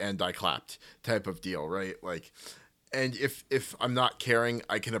saw it and I clapped type of deal, right? Like, And if I'm not caring,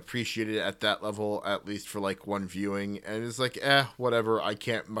 I can appreciate it at that level, at least for like one viewing. And it's like, whatever. I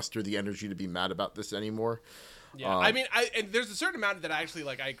can't muster the energy to be mad about this anymore. Yeah, and there's a certain amount that I actually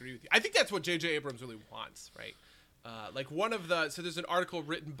like. I agree with you. I think that's what J.J. Abrams really wants, right? So there's an article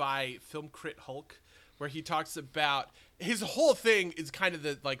written by Film Crit Hulk where he talks about his whole thing is kind of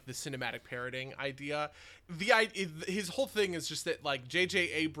the cinematic parroting idea. His whole thing is just that like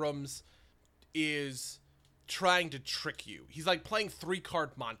J.J. Abrams is trying to trick you. He's like playing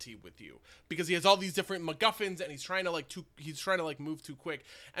 3-card Monty with you because he has all these different MacGuffins and he's trying to move too quick.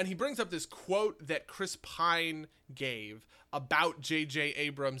 And he brings up this quote that Chris Pine gave about J.J.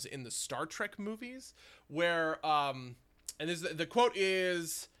 Abrams in the Star Trek movies, where the quote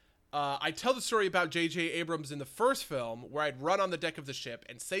is, I tell the story about J.J. Abrams in the first film where I'd run on the deck of the ship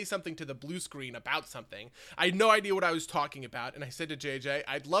and say something to the blue screen about something. I had no idea what I was talking about, and I said to J.J.,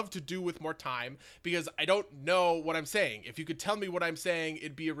 I'd love to do with more time because I don't know what I'm saying. If you could tell me what I'm saying,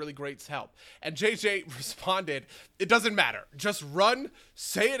 it'd be a really great help. And J.J. responded, it doesn't matter. Just run,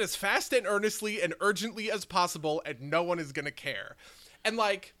 say it as fast and earnestly and urgently as possible, and no one is going to care. And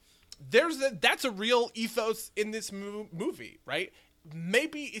like, that's a real ethos in this movie, right?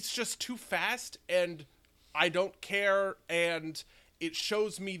 Maybe it's just too fast and I don't care, and it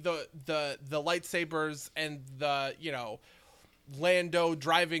shows me the lightsabers and the, Lando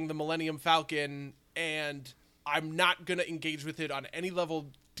driving the Millennium Falcon, and I'm not going to engage with it on any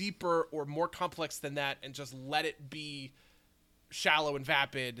level deeper or more complex than that and just let it be shallow and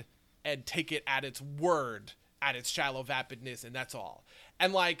vapid and take it at its word, at its shallow vapidness, and that's all.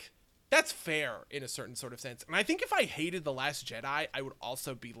 And like, that's fair in a certain sort of sense. And I think if I hated The Last Jedi, I would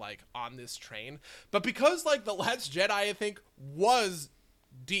also be like on this train. But because like The Last Jedi, I think, was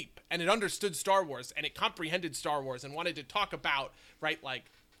deep and it understood Star Wars and it comprehended Star Wars and wanted to talk about, right, like,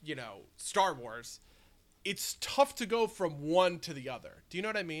 Star Wars, it's tough to go from one to the other. Do you know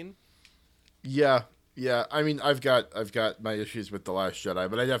what I mean? Yeah. I mean, I've got my issues with The Last Jedi,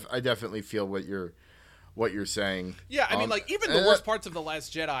 but I definitely feel what you're saying. Yeah, I mean, like, even the worst parts of The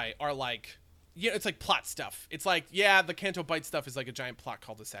Last Jedi are like, it's like plot stuff. It's like, yeah, the Canto Bight stuff is like a giant plot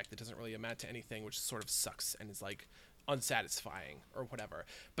cul-de-sac that doesn't really amount to anything, which sort of sucks and is like unsatisfying or whatever.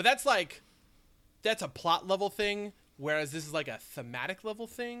 But that's a plot level thing, whereas this is like a thematic level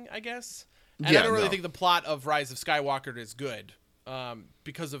thing, I guess. And I don't really think the plot of Rise of Skywalker is good,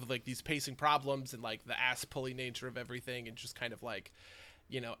 because of like these pacing problems and like the ass-pully nature of everything, and just kind of like,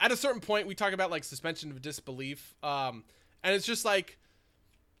 at a certain point we talk about like suspension of disbelief. And it's just like,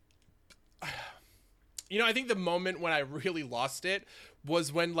 I think the moment when I really lost it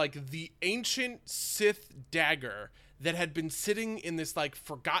was when like the ancient Sith dagger that had been sitting in this like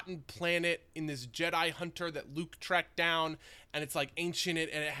forgotten planet in this Jedi hunter that Luke tracked down, and it's like ancient and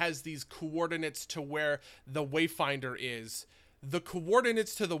it has these coordinates to where the Wayfinder is. The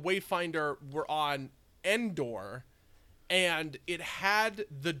coordinates to the Wayfinder were on Endor, and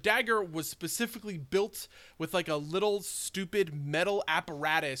the dagger was specifically built with like a little stupid metal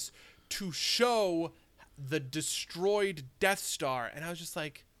apparatus to show the destroyed Death Star. And I was just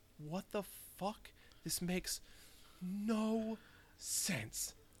like, what the fuck? This makes no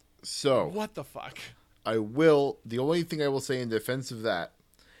sense. So what the fuck? The only thing I will say in defense of that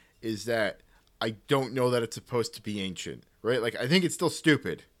is that I don't know that it's supposed to be ancient, right? Like, I think it's still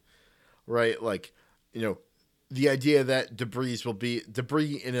stupid, right? Like, the idea that debris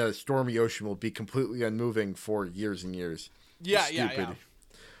in a stormy ocean will be completely unmoving for years and years. Yeah, stupid. yeah.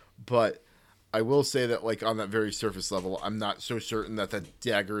 But I will say that, like, on that very surface level, I'm not so certain that that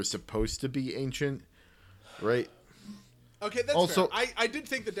dagger is supposed to be ancient, right? Okay, that's fair. I did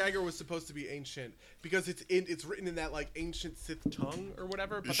think the dagger was supposed to be ancient because it's written in that like ancient Sith tongue or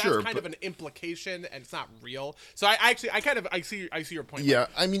whatever. But that's kind of an implication, and it's not real. So I see your point. Yeah, like,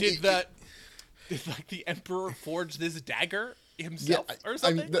 I mean, did like the Emperor forge this dagger himself or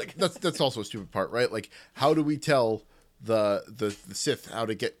something? I mean, that's also a stupid part, right? Like, how do we tell the Sith how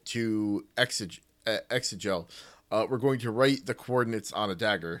to get to Exegel? We're going to write the coordinates on a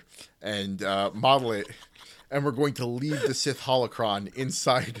dagger and model it. And we're going to leave the Sith holocron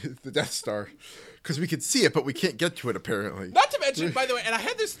inside the Death Star because we can see it, but we can't get to it, apparently. Not to mention, by the way, and I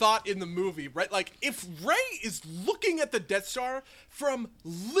had this thought in the movie, right? Like, if Rey is looking at the Death Star from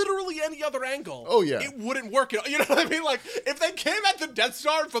literally any other angle, oh yeah, it wouldn't work. You know what I mean? Like, if they came at the Death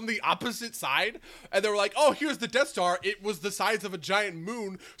Star from the opposite side, and they were like, oh, here's the Death Star, it was the size of a giant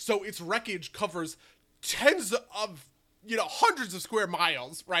moon, so its wreckage covers tens of hundreds of square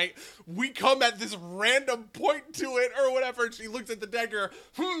miles, right? We come at this random point to it or whatever, and she looks at the dagger,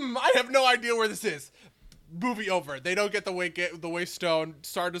 I have no idea where this is. movie over. They don't get the way stone.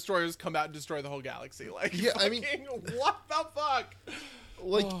 Star Destroyers come out and destroy the whole galaxy. Like, yeah, I mean, what the fuck?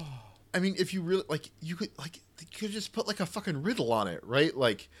 Like, I mean, if you really like, you could just put like a fucking riddle on it, right?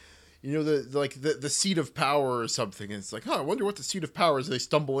 Like, you know, the seat of power or something. And it's like, oh, I wonder what the seat of power is. They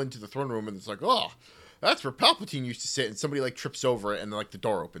stumble into the throne room and it's like, oh, that's where Palpatine used to sit. And somebody like trips over it and like the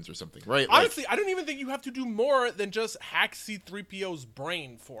door opens or something, right? Honestly, I don't even think you have to do more than just hack C-3PO's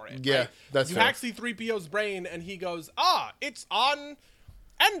brain for it. Yeah, right? that's you fair. hack C-3PO's brain and he goes, it's on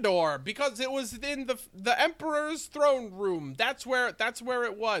Endor because it was in the Emperor's throne room. That's where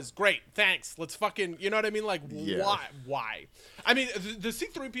it was. Great, thanks. Let's fucking, you know what I mean? Like, yeah. why? I mean, the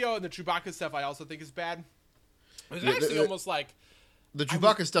C-3PO and the Chewbacca stuff I also think is bad. It's actually almost like the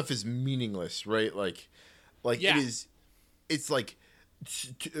Chewbacca stuff is meaningless, right? Like yeah. it's like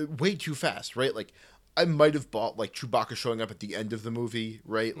way too fast, right? Like I might have bought like Chewbacca showing up at the end of the movie,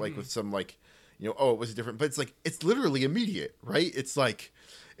 right? Like with some like, you know, oh, it was a different, but it's like, it's literally immediate, right? It's like,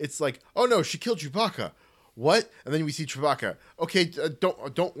 oh no, she killed Chewbacca. What? And then we see Chewbacca. Okay,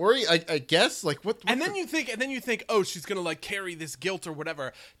 don't worry. I guess like what? And then you think, oh, she's gonna like carry this guilt or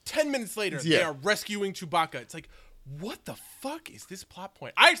whatever. 10 minutes later, they are rescuing Chewbacca. It's like, what the fuck is this plot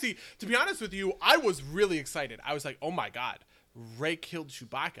point? I actually, to be honest with you, I was really excited. I was like, oh my god, Rey killed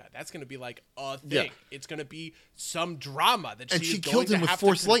Chewbacca. That's gonna be like a thing. Yeah. It's gonna be some drama that she killed him with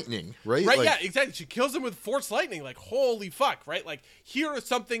Force lightning, right? Right? Like, yeah, exactly. She kills him with Force lightning. Like, holy fuck, right? Like, here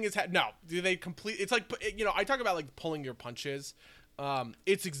something is no. Do they complete? It's like, you know, I talk about like pulling your punches.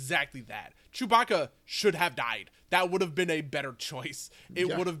 It's exactly that. Chewbacca should have died. That would have been a better choice.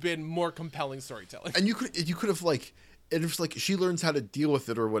 It would have been more compelling storytelling. And you could have like, and if like she learns how to deal with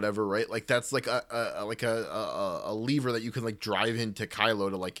it or whatever, right? Like that's like a lever that you can like drive into Kylo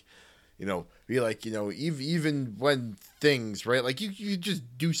to like, you know, be like, you know, even when things, right? Like you just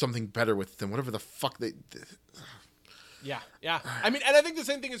do something better with them, whatever the fuck they. Yeah. I mean, and I think the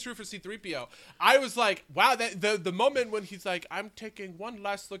same thing is true for C-3PO. I was like, wow, that the moment when he's like, I'm taking one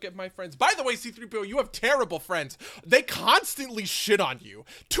last look at my friends. By the way, C-3PO, you have terrible friends. They constantly shit on you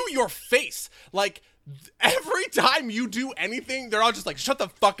to your face. Like, every time you do anything, they're all just like, shut the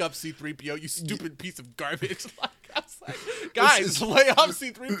fuck up, C-3PO, you stupid piece of garbage. Like, I was like, guys, lay off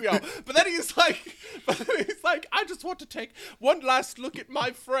C-3PO. But then he's like, I just want to take one last look at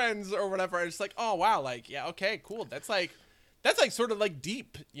my friends or whatever. And it's like, oh, wow, like, yeah, okay, cool. That's like sort of like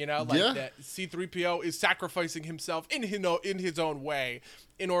deep, you know, like that C-3PO is sacrificing himself in his own way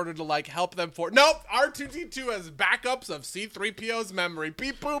in order to like help them nope, R2-D2 has backups of C-3PO's memory.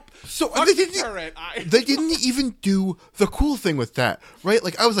 Beep boop. So they didn't even do the cool thing with that, right?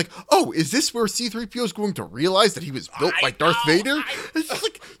 Like I was like, oh, is this where C-3PO is going to realize that he was built by Darth Vader? It's just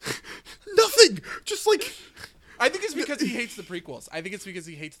like nothing. Just like I think it's because he hates the prequels.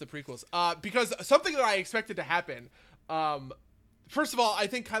 Because something that I expected to happen. First of all, I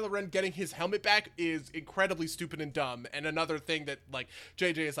think Kylo Ren getting his helmet back is incredibly stupid and dumb, and another thing that like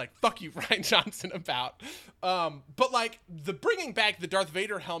JJ is like, fuck you, Rian Johnson, about. But like the bringing back the Darth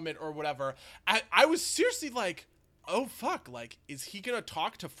Vader helmet or whatever, I was seriously like, oh fuck, like, is he gonna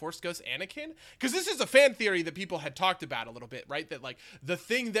talk to Force Ghost Anakin? Because this is a fan theory that people had talked about a little bit, right? That like the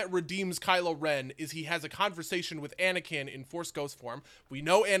thing that redeems Kylo Ren is he has a conversation with Anakin in Force Ghost form. We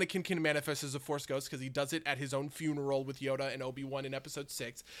know Anakin can manifest as a Force Ghost because he does it at his own funeral with Yoda and Obi-Wan in Episode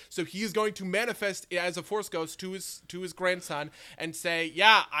 6. So he is going to manifest as a Force Ghost to his grandson and say,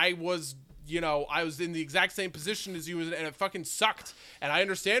 yeah, I was in the exact same position as you, and it fucking sucked. And I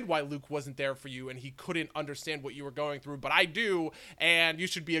understand why Luke wasn't there for you, and he couldn't understand what you were going through, but I do, and you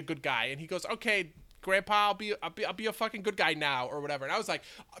should be a good guy. And he goes, okay, Grandpa, I'll be a fucking good guy now, or whatever. And I was like,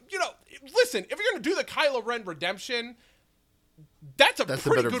 listen, if you're gonna do the Kylo Ren redemption, that's a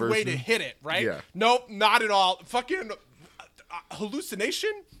pretty good way to hit it, right? Yeah. Nope, not at all. Fucking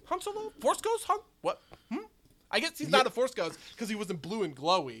hallucination, Han Solo, Force Ghost, what? I guess he's not a Force Ghost because he wasn't blue and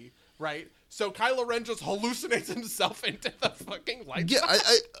glowy. Right, so Kylo Ren just hallucinates himself into the fucking light. Yeah,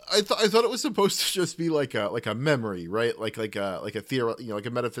 I thought it was supposed to just be like a memory, right? Like a theory, like a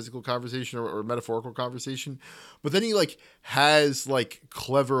metaphysical conversation or metaphorical conversation. But then he like has like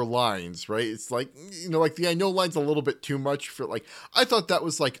clever lines, right? It's like, like the I know line's a little bit too much for like. I thought that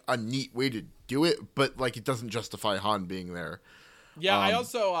was like a neat way to do it, but like it doesn't justify Han being there. Yeah, I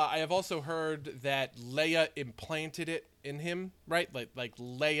have also heard that Leia implanted it in him, right? Like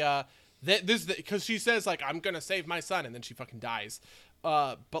Leia, because she says like, I'm gonna save my son, and then she fucking dies.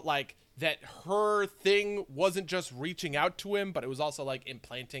 But like that her thing wasn't just reaching out to him, but it was also like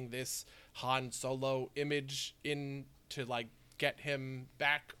implanting this Han Solo image in to like get him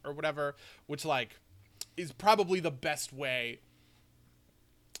back or whatever, which like is probably the best way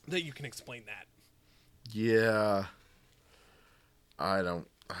that you can explain that. Yeah. I don't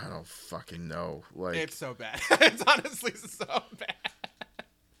fucking know. Like, It's so bad. It's honestly so bad.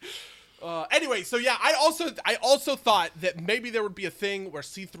 Anyway, so yeah, I also thought that maybe there would be a thing where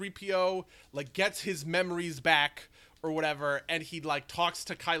C-3PO like gets his memories back or whatever, and he like talks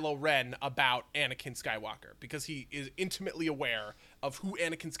to Kylo Ren about Anakin Skywalker because he is intimately aware of who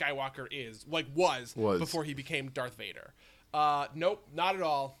Anakin Skywalker was before he became Darth Vader. Nope, not at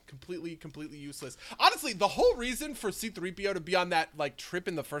all. Completely useless. Honestly, the whole reason for C-3PO to be on that like trip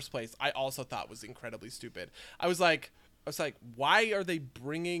in the first place, I also thought was incredibly stupid. I was like, why are they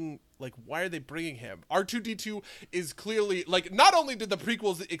bringing him? R2-D2 is clearly like, not only did the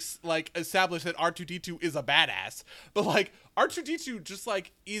prequels establish that R2-D2 is a badass, but like R2-D2 just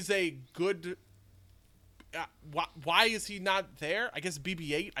like is a good. Why is he not there? I guess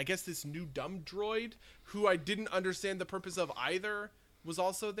BB-8. I guess this new dumb droid, who I didn't understand the purpose of either, was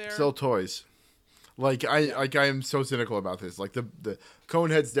also there. Sell toys. Like I am so cynical about this. Like the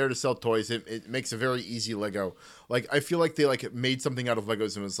Conehead's there to sell toys. It makes a very easy Lego. Like I feel like they like made something out of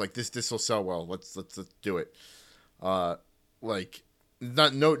Legos and was like this will sell well. Let's do it. Like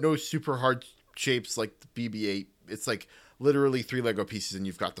no super hard shapes like the BB-8. It's like literally 3 Lego pieces and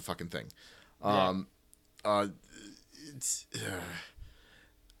you've got the fucking thing. It's.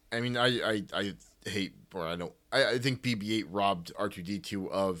 I mean, I hate, or I don't. I think BB-8 robbed R2-D2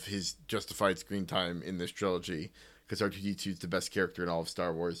 of his justified screen time in this trilogy because R2-D2 is the best character in all of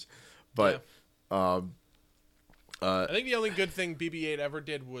Star Wars. But, I think the only good thing BB-8 ever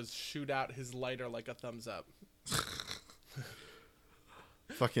did was shoot out his lighter like a thumbs up.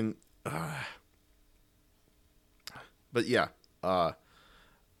 Fucking. But yeah,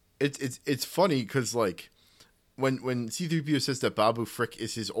 it's funny because like when C-3PO says that Babu Frick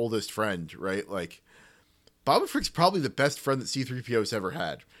is his oldest friend, right? Like Babu Frick's probably the best friend that C-3PO's ever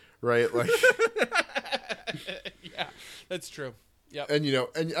had, right? Like yeah, that's true. Yeah, and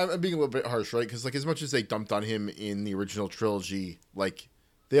and I'm being a little bit harsh, right? Because like as much as they dumped on him in the original trilogy, like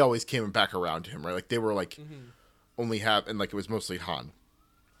they always came back around to him, right? Like they were like only and like it was mostly Han,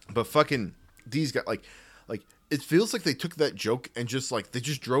 but fucking these guys like it feels like they took that joke and just like they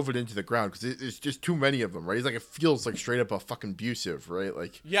just drove it into the ground because it's just too many of them, right? It's like it feels like straight up a fucking abusive, right?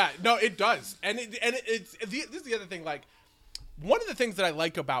 Like yeah, no, it does, and this is the other thing. Like one of the things that I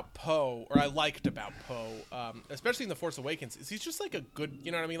liked about Poe, especially in The Force Awakens, is he's just like a good,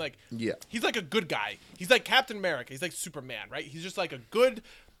 you know what I mean? Like yeah, he's like a good guy. He's like Captain America. He's like Superman, right? He's just like a good,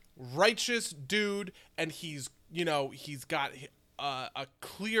 righteous dude, and he's got a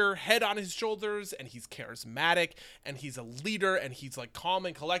clear head on his shoulders, and he's charismatic, and he's a leader, and he's like calm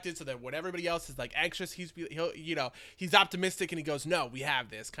and collected, so that when everybody else is like anxious, he's optimistic, and he goes, "No, we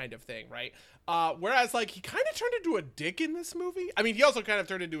have this," kind of thing, right? Whereas like he kind of turned into a dick in this movie. I mean, he also kind of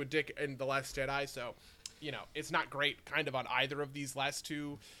turned into a dick in The Last Jedi, so it's not great kind of on either of these last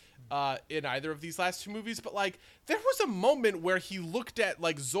two. In either of these last two movies, but like there was a moment where he looked at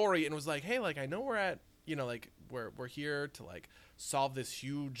like Zori and was like, "Hey, like I know we're at like we're here to like solve this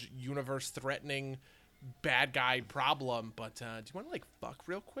huge universe-threatening bad guy problem, but do you want to like fuck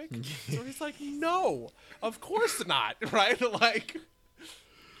real quick?" So he's like, "No, of course not," right? Like,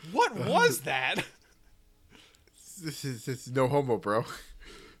 what was that? This is no homo, bro.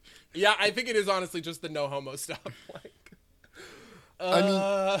 Yeah, I think it is honestly just the no homo stuff. Like, I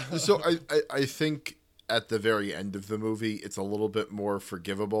mean, so I think at the very end of the movie, it's a little bit more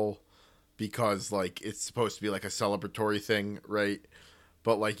forgivable. Because like it's supposed to be like a celebratory thing, right?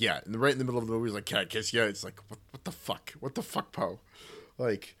 But like right in the middle of the movie, he's like, "Can I kiss you?" It's like, what the fuck, Poe?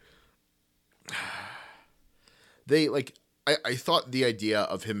 Like, they like I thought the idea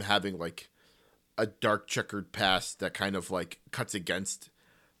of him having like a dark checkered past that kind of like cuts against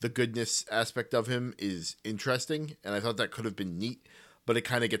the goodness aspect of him is interesting, and I thought that could have been neat, but it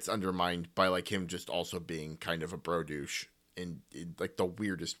kind of gets undermined by like him just also being kind of a bro douche in like the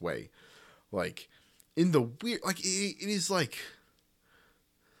weirdest way. Like, in the weird, like, it is like,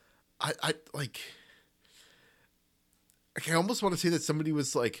 I almost want to say that somebody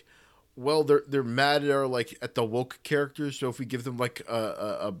was like, well, they're mad at the woke characters, so if we give them like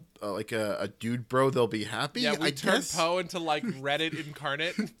a dude bro, they'll be happy. Yeah, we turn Poe into like Reddit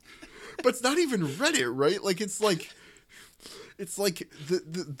incarnate. But it's not even Reddit, right? Like it's like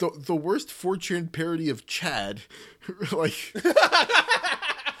the worst 4chan parody of Chad, like.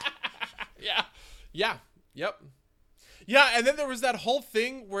 Yeah. Yep. Yeah, and then there was that whole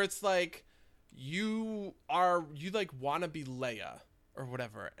thing where it's like you like want to be Leia or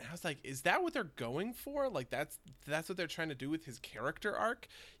whatever. And I was like, is that what they're going for? Like that's what they're trying to do with his character arc?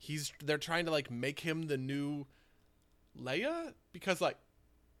 They're trying to like make him the new Leia because like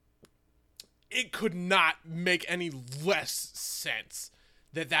it could not make any less sense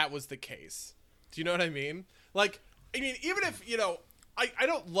that was the case. Do you know what I mean? Like, I mean, even if, you know, I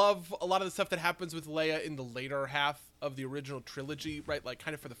don't love a lot of the stuff that happens with Leia in the later half of the original trilogy, right? Like,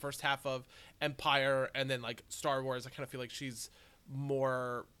 kind of for the first half of Empire and then, like, Star Wars, I kind of feel like she's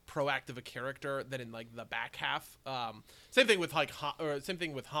more proactive a character than in, like, the back half. Same thing with, like, same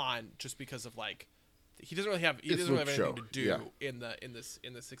thing with Han, just because of, like, he doesn't really have anything to do in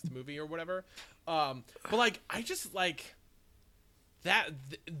the sixth movie or whatever. But, like, I just, like, that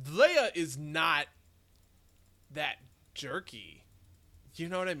Leia is not that jerky. You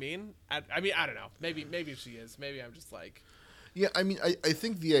know what I mean? I mean, I don't know. Maybe she is. Maybe I'm just like... Yeah, I mean, I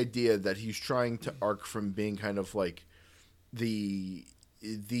think the idea that he's trying to arc from being kind of like the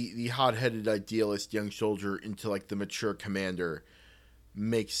hot-headed idealist young soldier into like the mature commander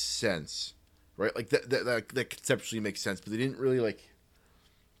makes sense, right? Like that conceptually makes sense, but they didn't really like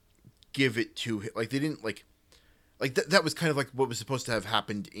give it to him. Like they didn't like that was kind of like what was supposed to have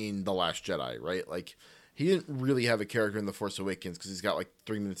happened in The Last Jedi, right? Like he didn't really have a character in The Force Awakens because he's got like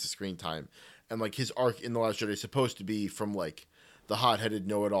 3 minutes of screen time. And like his arc in The Last Jedi is supposed to be from like the hot-headed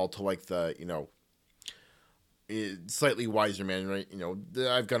know-it-all to like the, you know, slightly wiser man, right? You know,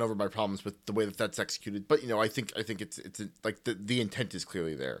 I've gone over my problems with the way that that's executed, but you know, I think it's like the intent is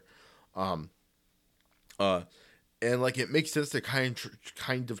clearly there. And like it makes sense to kind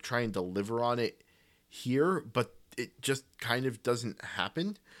of try and deliver on it here, but it just kind of doesn't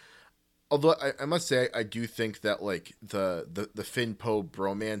happen. Although I must say I do think that like the Finn Poe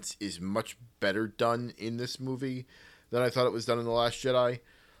bromance is much better done in this movie than I thought it was done in The Last Jedi.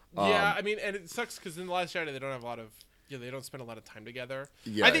 Yeah, I mean, and it sucks because in The Last Jedi they don't have a lot of, you know, they don't spend a lot of time together.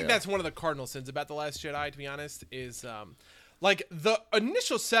 Yeah, I think that's one of the cardinal sins about The Last Jedi, to be honest, is like the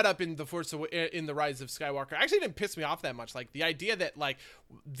initial setup in in The Rise of Skywalker actually didn't piss me off that much. Like the idea that like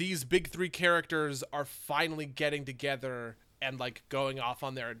these big three characters are finally getting together and like going off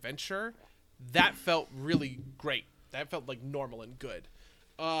on their adventure, that felt really great. That felt like normal and good.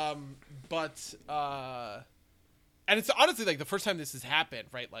 And it's honestly like the first time this has happened,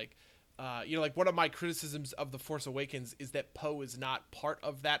 right? Like, you know, like one of my criticisms of The Force Awakens is that Poe is not part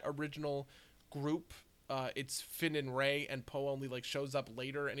of that original group. It's Finn and Rey, and Poe only like shows up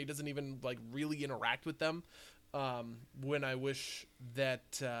later, and he doesn't even like really interact with them. When I wish that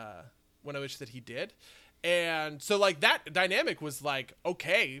he did. And so like that dynamic was like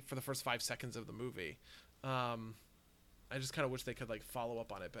okay for the first 5 seconds of the movie. I just kind of wish they could like follow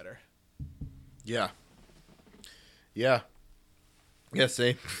up on it better. Yeah,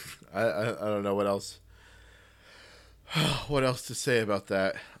 same. I don't know what else to say about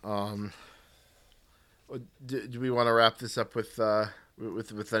that. Do we want to wrap this up with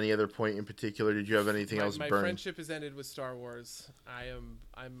any other point in particular? Did you have anything else my burn? friendship has ended with Star Wars. I'm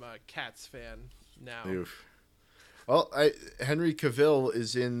a Cats fan now. Oof. Well, Henry Cavill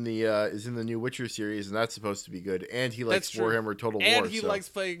is in the new Witcher series, and that's supposed to be good. And he likes Warhammer Total War. And he likes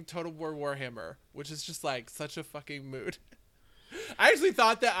playing Total War Warhammer, which is just like such a fucking mood. I actually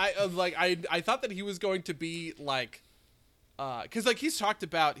thought that I thought that he was going to be like, because like he's talked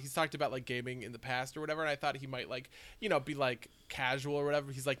about like gaming in the past or whatever, and I thought he might like, you know, be like casual or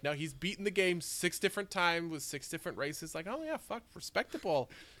whatever. He's like, no, he's beaten the game 6 different times with 6 different races. Like, oh yeah, fuck, respectable.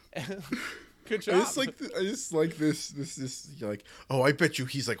 Good job. I just like this like, oh, I bet you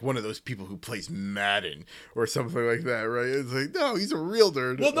he's like one of those people who plays Madden or something like that, right? It's like, no, he's a real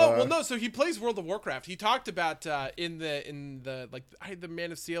nerd. Well, no. So he plays World of Warcraft. He talked about in the like the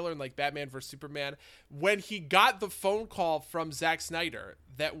Man of Steel and like Batman vs Superman, when he got the phone call from Zack Snyder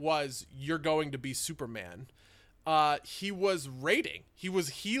that was, you're going to be Superman. He was raiding. He was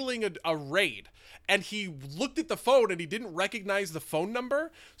healing a raid, and he looked at the phone and he didn't recognize the phone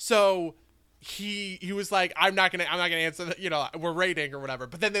number. So he was like, I'm not gonna answer that, you know, we're raiding or whatever.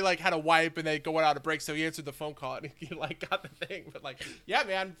 But then they like had a wipe and they go out on a break, so he answered the phone call and he like got the thing. But like, yeah,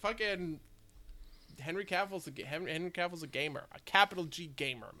 man, fucking Henry Cavill's a gamer, a capital G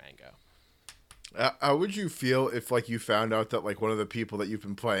gamer, Mango. How would you feel if like you found out that like one of the people that you've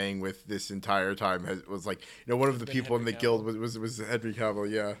been playing with this entire time was like, you know, one of the people in the guild was Henry Cavill?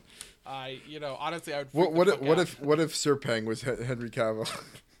 Yeah. You know, honestly, I would. What if Sir Pang was Henry Cavill?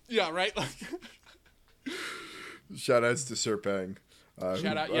 Yeah, right. Like, shout outs to Sir Pang.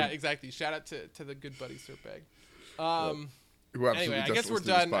 Shout out, yeah, exactly. Shout out to the good buddy Sir Pang. Anyway, I guess we're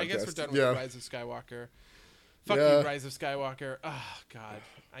done. With the Rise of Skywalker. Fuck you, Rise of Skywalker. Oh God,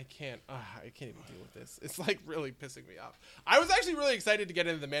 I can't even deal with this. It's like really pissing me off. I was actually really excited to get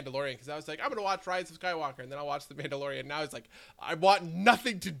into The Mandalorian because I was like, I'm gonna watch Rise of Skywalker and then I'll watch The Mandalorian. Now it's like, I want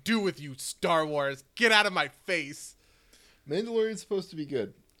nothing to do with you, Star Wars. Get out of my face. Mandalorian's supposed to be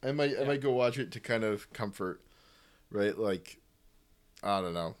good. I might go watch it to kind of comfort, right? Like, I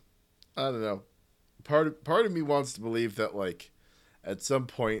don't know. Part of me wants to believe that like at some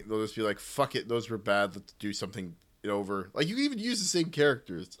point they'll just be like, fuck it, those were bad. Let's do something over. Like you can even use the same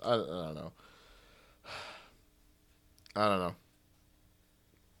characters. I don't know. I don't know.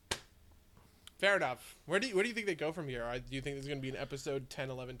 Fair enough. Where do you think they go from here? Do you think there's going to be an episode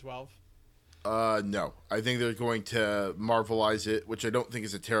 10, 11, 12? No. I think they're going to Marvelize it, which I don't think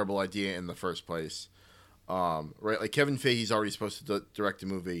is a terrible idea in the first place. Right? Like Kevin Feige's already supposed to direct a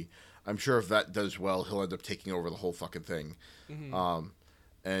movie. I'm sure if that does well, he'll end up taking over the whole fucking thing.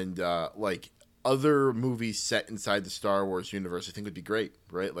 Mm-hmm. Like other movies set inside the Star Wars universe, I think would be great,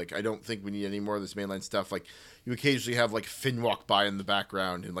 right? Like I don't think we need any more of this mainline stuff. Like you occasionally have like Finn walk by in the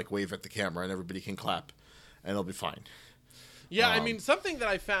background and like wave at the camera, and everybody can clap, and it'll be fine. Yeah, I mean something that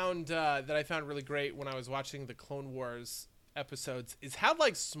I found really great when I was watching the Clone Wars episodes is how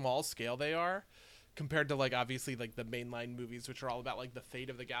like small scale they are compared to like obviously like the mainline movies, which are all about like the fate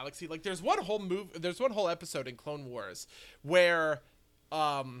of the galaxy. Like there's one whole episode in Clone Wars where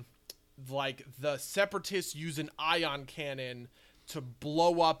like the Separatists use an ion cannon to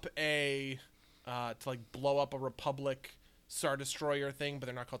blow up a Republic Star Destroyer thing, but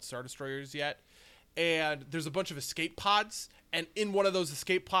they're not called Star Destroyers yet. And there's a bunch of escape pods, and in one of those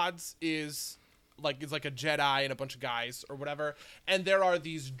escape pods is like a Jedi and a bunch of guys or whatever, and there are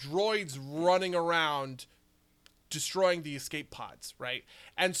these droids running around destroying the escape pods, right?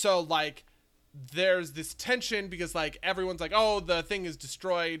 And so like there's this tension because like everyone's like, oh, the thing is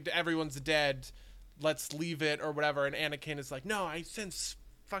destroyed, everyone's dead, let's leave it or whatever. And Anakin is like, no, I sense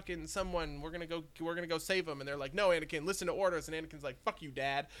fucking someone, we're gonna go save him. And they're like, no, Anakin, listen to orders. And Anakin's like, fuck you,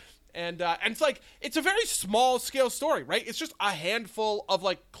 Dad. And it's like it's a very small scale story, right? It's just a handful of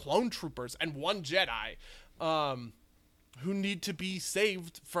like clone troopers and one Jedi who need to be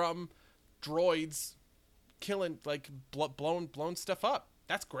saved from droids killing, like blown stuff up.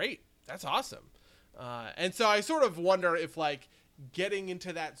 That's great. That's awesome. And so I sort of wonder if like getting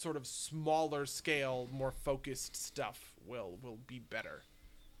into that sort of smaller scale, more focused stuff will be better.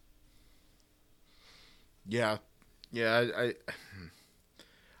 Yeah.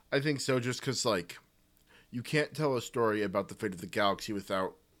 I think so, just because like you can't tell a story about the fate of the galaxy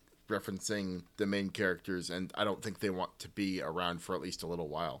without referencing the main characters, and I don't think they want to be around for at least a little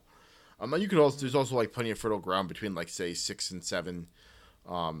while. And you could also there's also like plenty of fertile ground between like say 6 and 7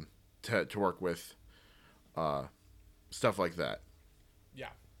 to work with, stuff like that. Yeah.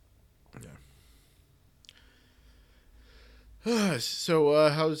 So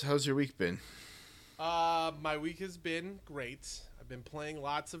how's your week been? My week has been great. I've been playing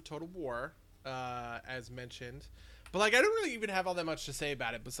lots of Total War, as mentioned, but like I don't really even have all that much to say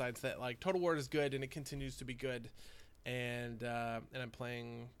about it besides that like Total War is good and it continues to be good, and I'm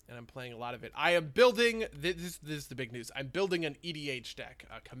playing a lot of it. I am building this is the big news. I'm building an EDH deck,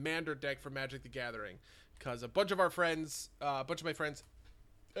 a commander deck for Magic the Gathering, because a bunch of my friends have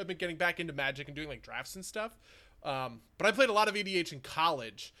been getting back into Magic and doing like drafts and stuff. But I played a lot of EDH in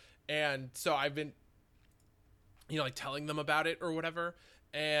college, and so I've been, like telling them about it or whatever.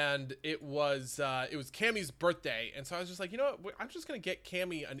 And it was Cammie's birthday, and so I was just like, you know what, I'm just gonna get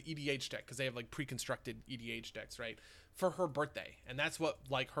Cammie an EDH deck because they have like pre-constructed EDH decks, right, for her birthday, and that's what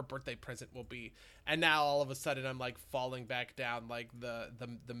like her birthday present will be. And now all of a sudden I'm like falling back down like the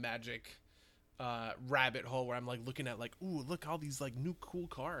Magic rabbit hole where I'm like looking at like, ooh, look, all these like new cool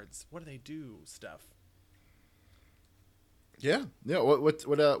cards, what do they do stuff. Yeah. What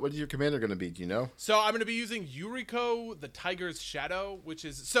is your commander going to be? Do you know? So I'm going to be using Yuriko, the Tiger's Shadow, which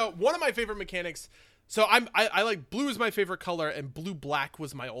is so one of my favorite mechanics. So I like blue is my favorite color, and blue black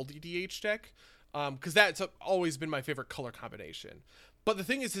was my old EDH deck, because that's always been my favorite color combination. But the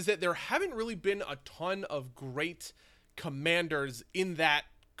thing is that there haven't really been a ton of great commanders in that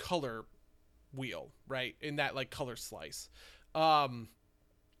color wheel, right? In that like color slice, and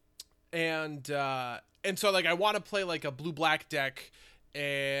so like I want to play like a blue black deck,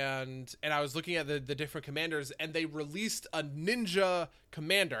 and I was looking at the different commanders, and they released a ninja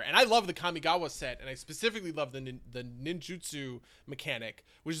commander, and I love the Kamigawa set, and I specifically love the ninjutsu mechanic,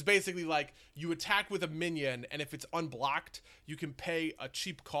 which is basically like you attack with a minion, and if it's unblocked, you can pay a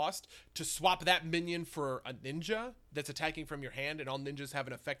cheap cost to swap that minion for a ninja that's attacking from your hand, and all ninjas have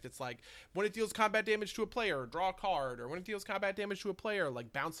an effect that's like when it deals combat damage to a player, draw a card, or when it deals combat damage to a player,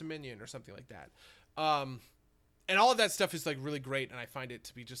 like bounce a minion or something like that. And all of that stuff is like really great, and I find it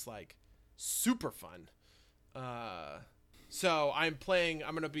to be just like super fun. So I'm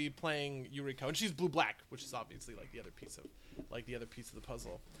going to be playing Yuriko, and she's blue black, which is obviously like the other piece of the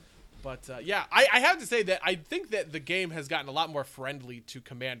puzzle. But yeah, I have to say that I think that the game has gotten a lot more friendly to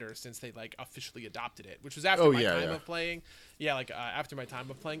Commander since they like officially adopted it, which was after my time of playing. Yeah, like after my time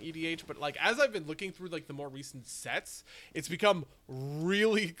of playing EDH. But like as I've been looking through like the more recent sets, it's become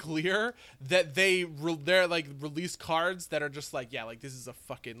really clear that they're like release cards that are just like, yeah, like this is a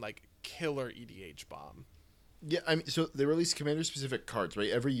fucking like killer EDH bomb. Yeah, I mean, so they release commander-specific cards,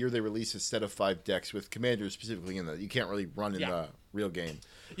 right? Every year they release a set of 5 decks with commanders specifically in that you can't really run in the real game.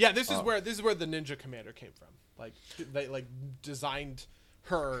 Yeah, this is where the Ninja Commander came from. Like they like designed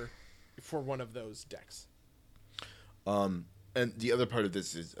her for one of those decks. And the other part of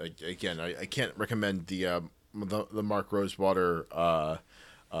this is again, I can't recommend the Mark Rosewater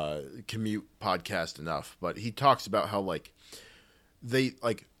commute podcast enough, but he talks about how like they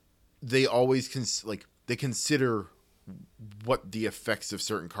always they consider what the effects of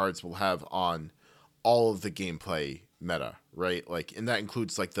certain cards will have on all of the gameplay meta, right? Like, and that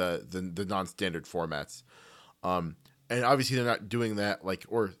includes like the non-standard formats. And obviously they're not doing that what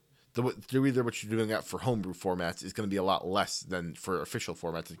you're doing that for homebrew formats is going to be a lot less than for official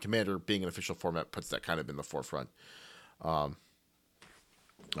formats. And Commander being an official format puts that kind of in the forefront. So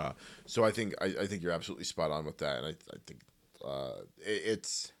I think you're absolutely spot on with that, and I think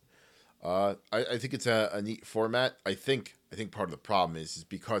it's. I think it's a neat format. I think part of the problem is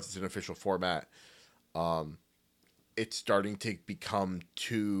because it's an official format, it's starting to become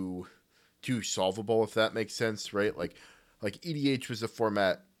too solvable, if that makes sense, right? Like EDH was a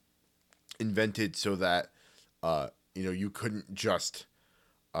format invented so that you couldn't just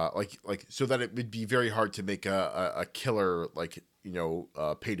so that it would be very hard to make a killer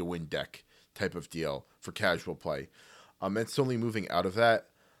pay to win deck type of deal for casual play. It's only moving out of that.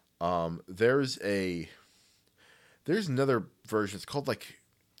 There's another version. It's called like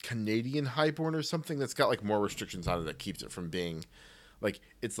Canadian Highborn or something that's got like more restrictions on it that keeps it from being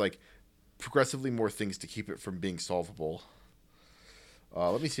it's like progressively more things to keep it from being solvable.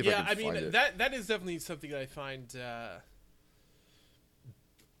 Let me see if I can find it. That is definitely something that I find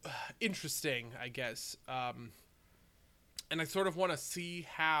interesting, I guess. And I sort of want to see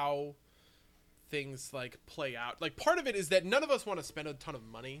how things like play out. Like part of it is that none of us want to spend a ton of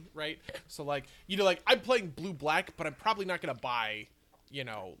money, right? So like I'm playing blue black, but I'm probably not gonna buy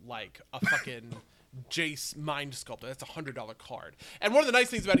like a fucking Jace Mind Sculptor. That's $100 card. And one of the nice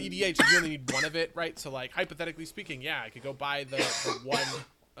things about EDH is you only need one of it, right? So like hypothetically speaking, yeah, I could go buy the one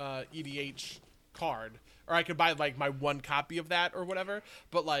EDH card, or I could buy like my one copy of that or whatever.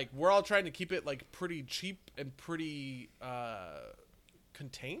 But like we're all trying to keep it like pretty cheap and pretty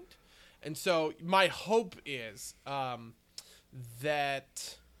contained. And so my hope is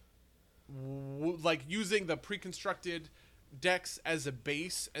that like using the pre-constructed decks as a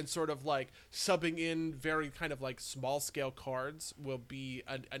base and sort of like subbing in very kind of like small scale cards will be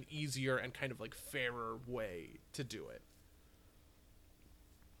an easier and kind of like fairer way to do it.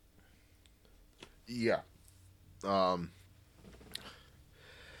 Yeah.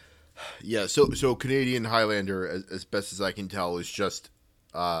 Yeah, so Canadian Highlander, as best as I can tell, is just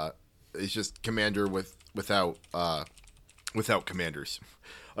Commander without commanders.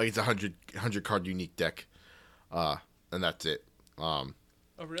 Like it's a 100 card unique deck, and that's it. Oh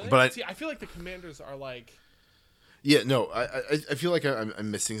really? But I feel like the commanders are like. Yeah, no, I feel like I'm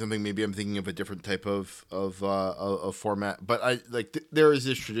missing something. Maybe I'm thinking of a different type of format. But there is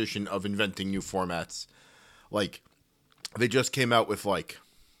this tradition of inventing new formats. Like they just came out with like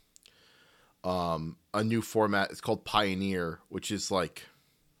a new format. It's called Pioneer, which is like.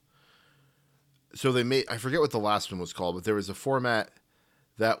 So I forget what the last one was called, but there was a format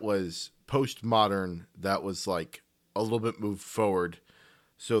that was postmodern that was like a little bit moved forward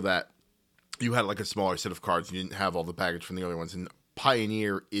so that you had like a smaller set of cards and you didn't have all the baggage from the other ones. And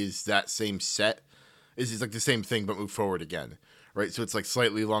Pioneer is that same set. It's like the same thing but moved forward again, right? So it's like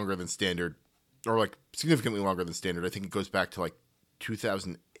slightly longer than standard, or like significantly longer than standard. I think it goes back to like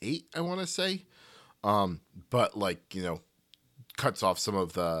 2008, I want to say. But like, cuts off some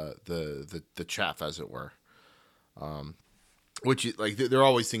of the chaff, as it were. Which like they're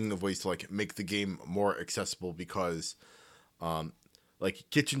always thinking of ways to like make the game more accessible because like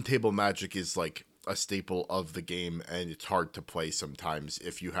kitchen table Magic is like a staple of the game, and it's hard to play sometimes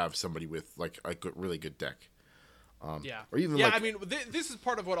if you have somebody with like a really good deck. Or even I mean, this is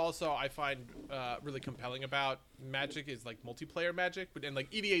part of what also I find really compelling about Magic is like multiplayer Magic, and like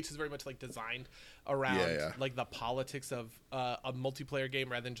EDH is very much like designed around like the politics of a multiplayer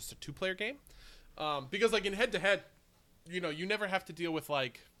game rather than just a 2-player game. Because like in head to head, you never have to deal with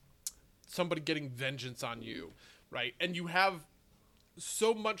like somebody getting vengeance on you, right? And you have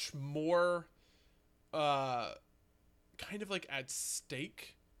so much more kind of like at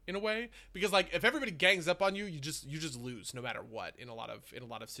stake in a way, because like if everybody gangs up on you, you just lose no matter what. In a lot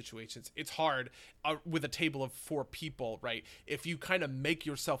of situations, it's hard with a table of 4 people, right? If you kind of make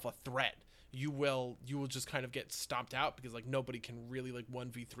yourself a threat, you will just kind of get stomped out, because like nobody can really like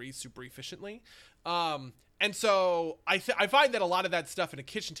 1v3 super efficiently. And so I find that a lot of that stuff in a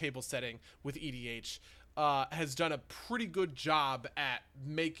kitchen table setting with EDH has done a pretty good job at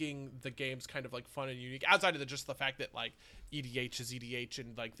making the games kind of like fun and unique, outside of just the fact that like EDH is EDH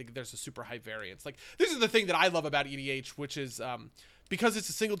and like there's a super high variance. Like this is the thing that I love about EDH, which is because it's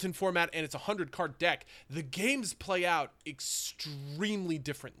a singleton format and it's a 100 card deck, the games play out extremely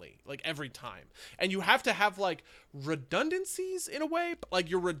differently, like every time. And you have to have like redundancies in a way, but like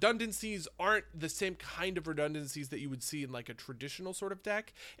your redundancies aren't the same kind of redundancies that you would see in like a traditional sort of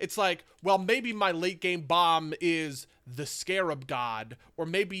deck. It's like, well, maybe my late game bomb is the Scarab God, or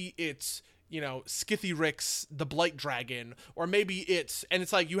maybe it's, you know, Skithyrix, the Blight Dragon, or maybe it's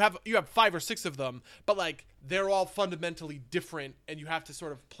like you have 5 or 6 of them, but like they're all fundamentally different, and you have to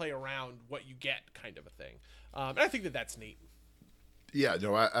sort of play around what you get, kind of a thing. And I think that that's neat. Yeah,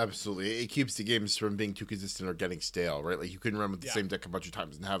 no, absolutely. It keeps the games from being too consistent or getting stale, right? Like you can run with the same deck a bunch of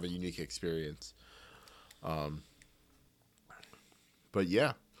times and have a unique experience. But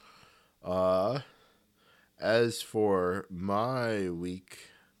yeah. As for my week,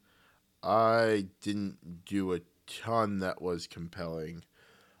 I didn't do a ton that was compelling,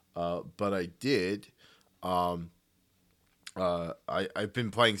 but I did. I've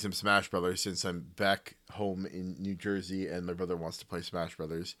been playing some Smash Brothers since I'm back home in New Jersey, and my brother wants to play Smash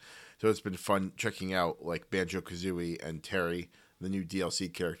Brothers, so it's been fun checking out like Banjo-Kazooie and Terry, the new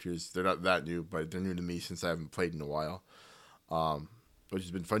DLC characters. They're not that new, but they're new to me since I haven't played in a while, which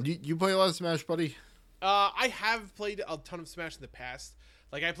has been fun. Do you play a lot of Smash, buddy? I have played a ton of Smash in the past.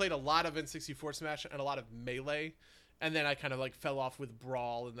 Like I played a lot of N64 Smash and a lot of Melee, and then I kind of like fell off with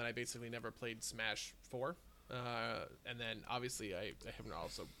Brawl, and then I basically never played Smash 4. And then obviously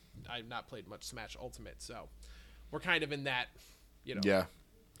I've not played much Smash Ultimate, so we're kind of in that, you know. Yeah,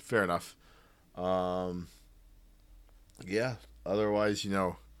 fair enough. Yeah. Otherwise, you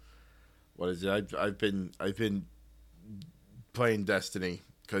know, what is it? I've been playing Destiny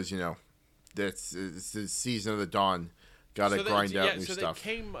because, you know, it's the season of the dawn. Gotta grind out new stuff.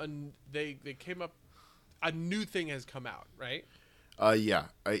 They came up. A new thing has come out, right? Yeah.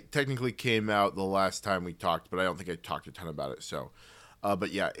 It technically came out the last time we talked, but I don't think I talked a ton about it. So,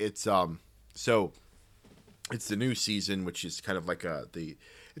 but yeah, it's so it's the new season, which is kind of like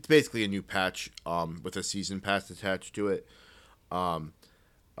it's basically a new patch with a season pass attached to it.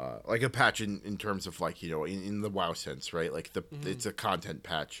 Like a patch in terms of like, you know, in the WoW sense, right? Like it's a content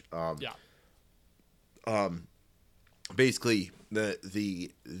patch. Basically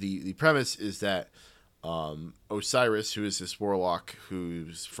the premise is that Osiris, who is this warlock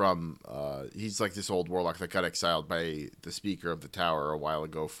who's from he's like this old warlock that got exiled by the Speaker of the Tower a while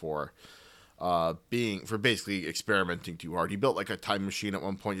ago for basically experimenting too hard. He built like a time machine at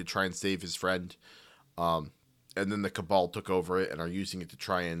one point to try and save his friend, and then the Cabal took over it and are using it to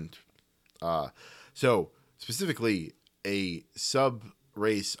try and so specifically a sub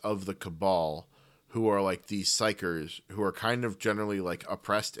race of the Cabal who are like these psychers who are kind of generally like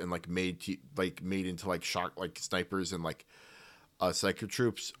oppressed and like made into like shock, like snipers, and like psyker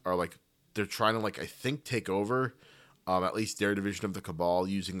troops are like, they're trying to like, I think, take over at least their division of the Cabal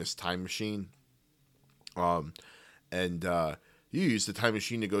using this time machine. And you use the time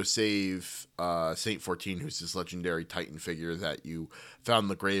machine to go save Saint 14, who's this legendary Titan figure that you found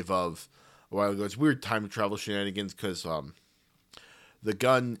the grave of a while ago. It's weird time travel shenanigans because the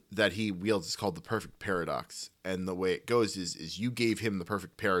gun that he wields is called the Perfect Paradox, and the way it goes is you gave him the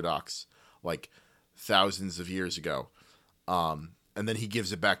Perfect Paradox like thousands of years ago, and then he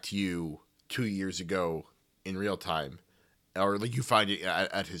gives it back to you 2 years ago in real time, or like you find it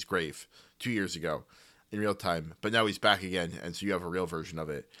at his grave 2 years ago in real time, but now he's back again, and so you have a real version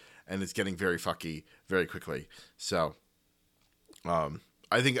of it, and it's getting very fucky very quickly. So I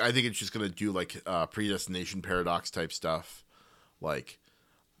think it's just gonna do like predestination paradox type stuff, like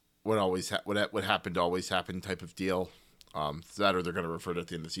what happened always happened type of deal. That, or they're going to refer to it at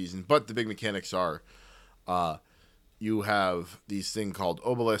the end of the season. But the big mechanics are, you have these thing called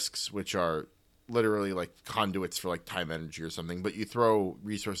obelisks, which are literally like conduits for like time energy or something. But you throw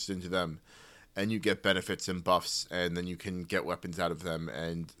resources into them, and you get benefits and buffs, and then you can get weapons out of them.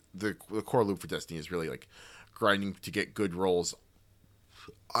 And the core loop for Destiny is really like grinding to get good rolls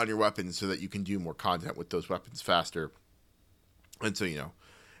on your weapons so that you can do more content with those weapons faster. And so, you know,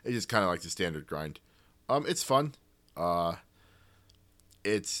 it's just kind of like the standard grind. It's fun.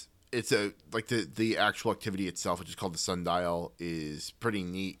 It's it's a like the actual activity itself, which is called the Sundial, is pretty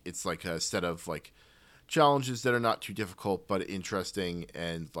neat. It's like a set of like challenges that are not too difficult but interesting,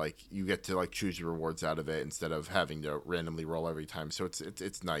 and like you get to like choose your rewards out of it instead of having to randomly roll every time. So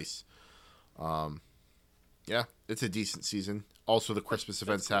it's nice. Yeah, it's a decent season. Also, the Christmas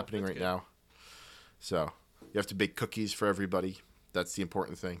event's cool. happening That's right good. now, so you have to bake cookies for everybody. That's the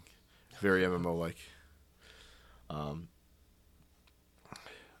important thing. Very MMO like.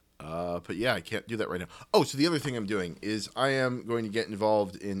 But yeah, I can't do that right now. Oh, so the other thing I'm doing is I am going to get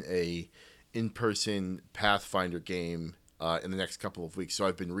involved in a in-person Pathfinder game in the next couple of weeks. So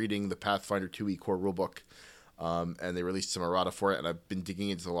I've been reading the Pathfinder 2e core rulebook, and they released some errata for it, and I've been digging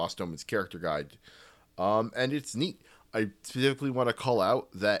into the Lost Omens character guide, and it's neat. I specifically want to call out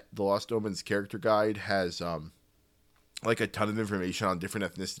that the Lost Omens character guide has like a ton of information on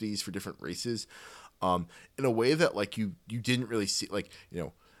different ethnicities for different races, in a way that like you didn't really see, like, you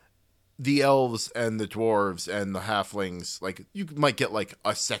know, the elves and the dwarves and the halflings, like you might get like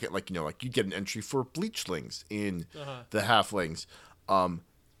a second, like, you know, like you get an entry for bleachlings in the halflings.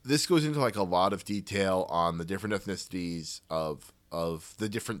 This goes into like a lot of detail on the different ethnicities of the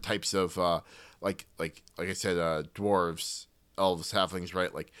different types of like I said, dwarves, elves, halflings,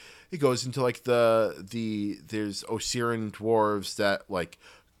 right? Like it goes into like there's Osiran dwarves that like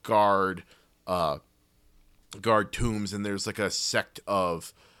guard tombs, and there's like a sect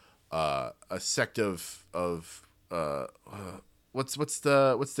of what's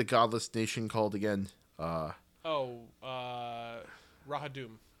the godless nation called again? Rahadum.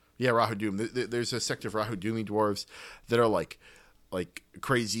 Yeah, Rahudum. There's a sect of Rahudumi dwarves that are like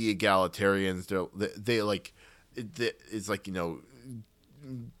crazy egalitarians. They like it's like, you know,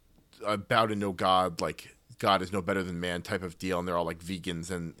 bow to no god, like God is no better than man type of deal, and they're all like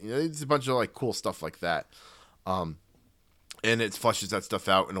vegans, and you know, it's a bunch of like cool stuff like that. And it fleshes that stuff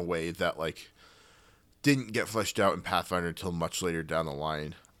out in a way that like didn't get fleshed out in Pathfinder until much later down the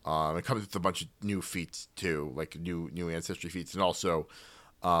line. It comes with a bunch of new feats too, like new ancestry feats, and also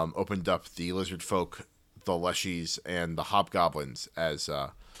opened up the lizard folk, the leshies, and the hobgoblins as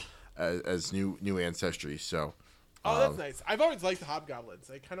new ancestry. So, that's nice. I've always liked the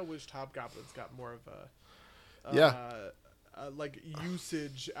hobgoblins. I kind of wished hobgoblins got more of like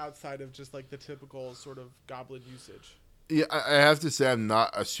usage outside of just like the typical sort of goblin usage. Yeah, I have to say I'm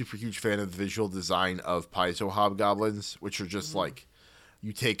not a super huge fan of the visual design of Paizo hobgoblins, which are just like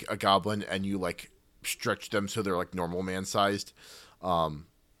you take a goblin and you like stretch them so they're like normal man sized. I'm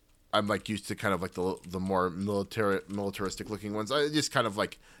like used to kind of like the more militaristic looking ones. I just kind of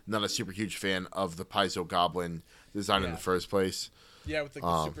like not a super huge fan of the Paizo goblin design in the first place. Yeah, with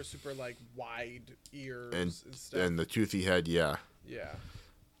like the super like wide ears and stuff. And the toothy head, yeah. Yeah.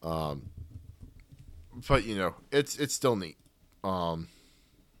 But you know, it's still neat. Yeah,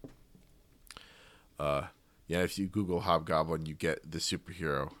 if you Google hobgoblin, you get the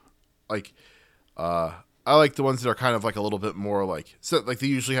superhero. Like, I like the ones that are kind of like a little bit more like, so like they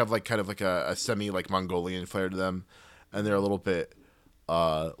usually have like kind of like a semi like Mongolian flair to them, and they're a little bit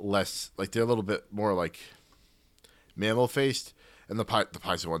less, like they're a little bit more like mammal faced, and the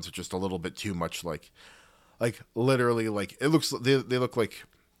Paizo ones are just a little bit too much like literally like it looks, they look like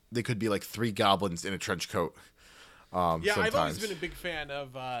they could be like three goblins in a trench coat. Yeah, sometimes. I've always been a big fan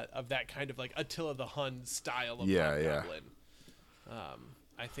of that kind of like Attila the Hun style of hobgoblin.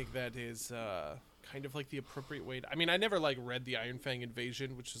 I think that is kind of like the appropriate way to, I mean, I never like read the Iron Fang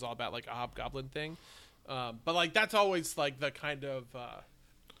Invasion, which is all about like a hobgoblin thing, but like that's always like the kind of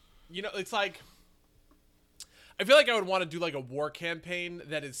you know, it's like I feel like I would want to do like a war campaign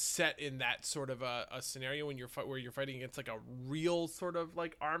that is set in that sort of a scenario when where you're fighting against like a real sort of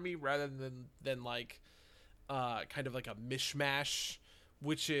like army rather than like kind of like a mishmash,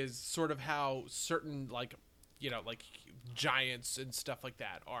 which is sort of how certain like, you know, like giants and stuff like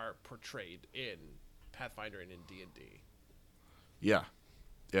that are portrayed in Pathfinder and in D&D. Yeah.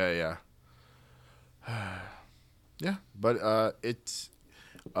 Yeah, but it's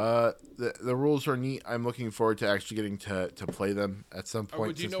the rules are neat. I'm looking forward to actually getting to play them at some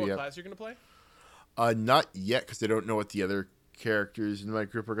point. Do you know what class you're going to play? Not yet, because I don't know what the other characters in my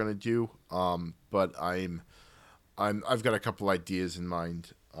group are going to do. But I've got a couple ideas in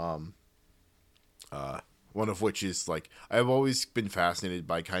mind. One of which is like I've always been fascinated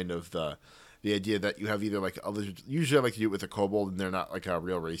by kind of the idea that you have either like usually I like to do it with a kobold, and they're not like a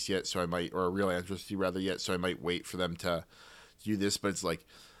real race yet, so I might, or a real ancestry rather yet, so I might wait for them to do this. But it's like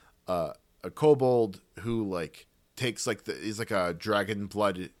a kobold who like takes is like a dragon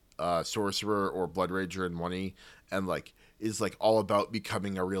blood sorcerer or blood rager in 1E, and like is like all about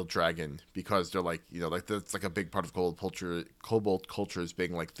becoming a real dragon, because they're like, you know, like that's like a big part of Kobold culture is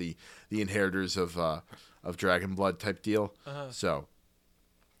being like the inheritors of dragon blood type deal. So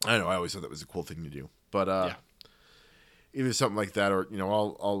I don't know, I always thought that was a cool thing to do. But Yeah. either something like that, or, you know,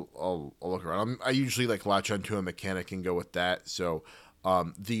 I'll look around. I usually like latch onto a mechanic and go with that. So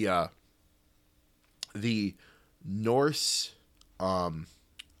the Norse human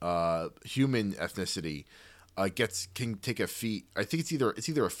ethnicity can take a feat. I think it's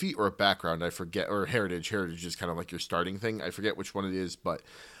either a feat or a background. I forget, or heritage. Heritage is kind of like your starting thing. I forget which one it is, but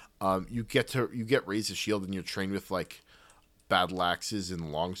you get raise a shield, and you're trained with like battle axes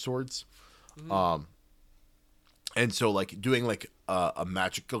and long swords. And so like doing like a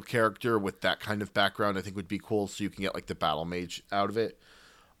magical character with that kind of background, I think would be cool. So you can get like the battle mage out of it.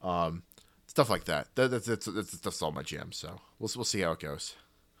 Stuff like that. That's all my jam. So we'll see how it goes.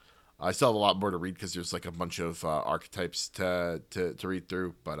 I still have a lot more to read because there's like a bunch of archetypes to read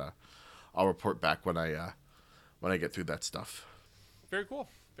through, but I'll report back when I get through that stuff. Very cool.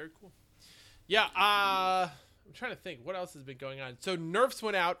 Very cool. Yeah. I'm trying to think what else has been going on. So nerfs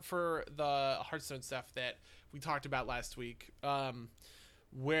went out for the Hearthstone stuff that we talked about last week,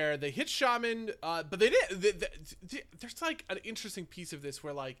 where they hit Shaman, but they did. There's like an interesting piece of this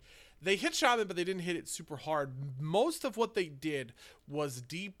where like they hit Shaman, but they didn't hit it super hard. Most of what they did was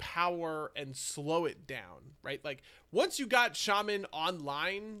depower and slow it down, right? Like once you got Shaman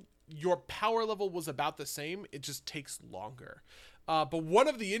online, your power level was about the same. It just takes longer. But one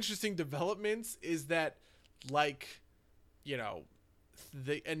of the interesting developments is that, like, you know,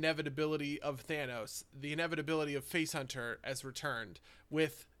 the inevitability of Thanos, the inevitability of Face Hunter has returned,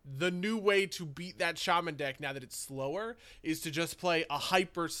 with the new way to beat that Shaman deck now that it's slower is to just play a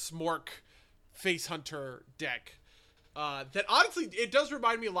hyper smork Face Hunter deck. That honestly, it does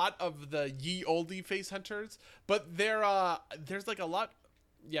remind me a lot of the ye olde Face Hunters, but there's like a lot.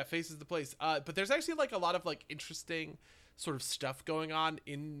 Yeah, Face is the place. But there's actually like a lot of like interesting sort of stuff going on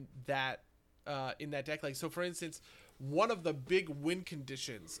in that deck. Like, so for instance, one of the big win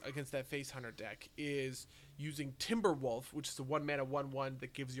conditions against that Face Hunter deck is using Timberwolf, which is a 1-mana 1/1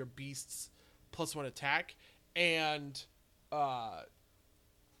 that gives your beasts +1 attack, and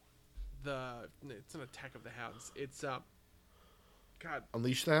it's an Attack of the Hounds. It's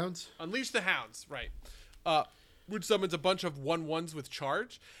Unleash the Hounds. Unleash the Hounds, right? Which summons a bunch of 1/1s with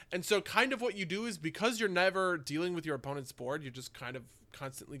charge. And so kind of what you do is, because you're never dealing with your opponent's board, you're just kind of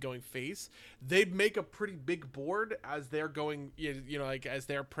constantly going face, they'd make a pretty big board as they're going, you know, like as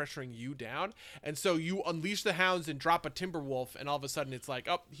they're pressuring you down. And so you unleash the Hounds and drop a Timberwolf, and all of a sudden it's like,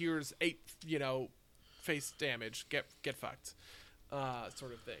 oh, here's 8, you know, face damage, get fucked,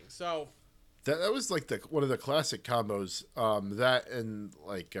 sort of thing. So that was like one of the classic combos. That and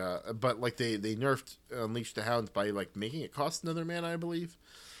like, but like they nerfed Unleash the Hounds by like making it cost another mana, I believe.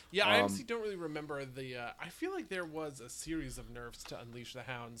 Yeah, I honestly don't really remember the. I feel like there was a series of nerfs to Unleash the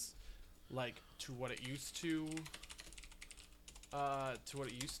Hounds, like to what it used to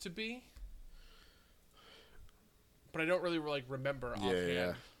be. But I don't really like remember offhand.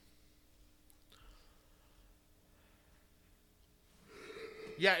 Yeah.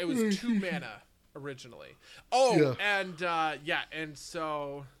 Yeah, it was 2 mana originally. Oh, yeah. And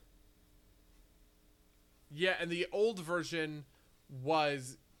so yeah, and the old version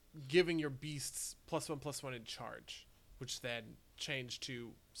was giving your beasts +1/+1 in charge, which then changed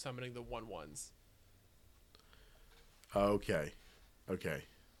to summoning the 1/1s. Okay.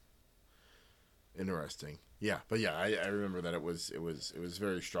 Interesting. Yeah, but yeah, I remember that it was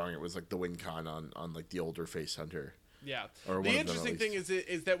very strong. It was like the win con on like the older Face Hunter. Yeah. Or the interesting thing is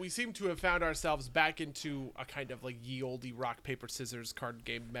that we seem to have found ourselves back into a kind of like ye olde rock paper scissors card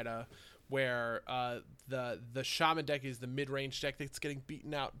game meta, where the Shaman deck is the mid-range deck that's getting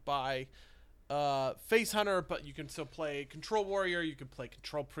beaten out by Face Hunter, but you can still play Control Warrior, you can play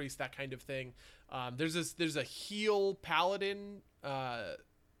Control Priest, that kind of thing. There's a heal Paladin that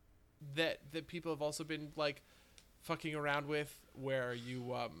people have also been like fucking around with, where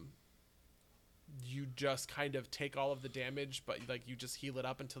you just kind of take all of the damage, but like you just heal it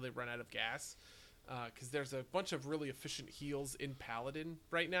up until they run out of gas. Because there's a bunch of really efficient heals in Paladin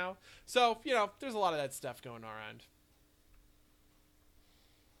right now. So, you know, there's a lot of that stuff going around.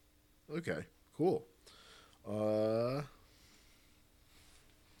 Okay, cool.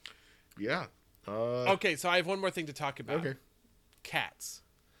 Yeah. Okay, so I have one more thing to talk about. Okay. Cats.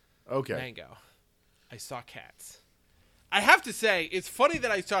 Okay. Mango. I saw cats. I have to say, it's funny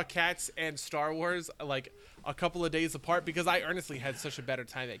that I saw Cats and Star Wars like a couple of days apart, because I earnestly had such a better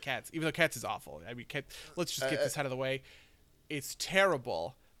time at Cats, even though Cats is awful. I mean, let's just get this out of the way. It's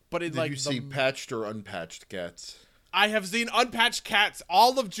terrible, but it did you see patched or unpatched Cats? I have seen unpatched cats.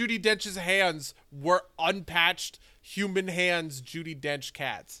 All of Judi Dench's hands were unpatched human hands, Judi Dench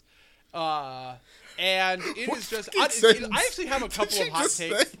cats. And it is just. I actually have a couple of hot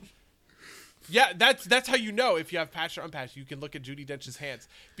takes. Yeah, that's how you know if you have patched or unpatched. You can look at Judi Dench's hands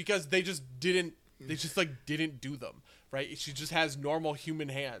because they just didn't do them. Right? She just has normal human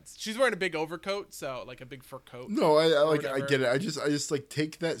hands. She's wearing a big overcoat, so like a big fur coat. No, I get it. I just like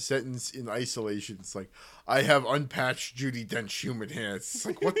take that sentence in isolation. It's like, I have unpatched Judi Dench human hands. It's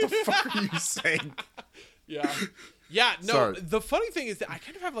like, what the fuck are you saying? Yeah. Yeah, no, Sorry. The funny thing is that I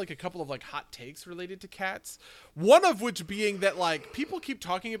kind of have like a couple of like hot takes related to cats. One of which being that like people keep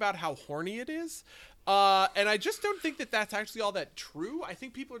talking about how horny it is. And I just don't think that that's actually all that true. I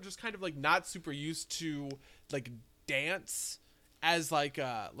think people are just kind of like not super used to like dance as like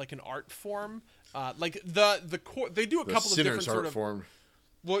an art form. Like the core, they do a couple of different sort of form.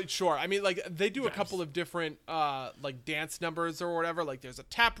 Well, sure. I mean, like they do a couple of different like dance numbers or whatever. Like there's a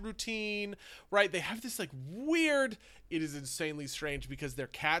tap routine, right? They have this like weird. It is insanely strange because they're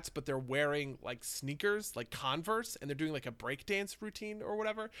cats, but they're wearing like sneakers, like Converse, and they're doing like a breakdance routine or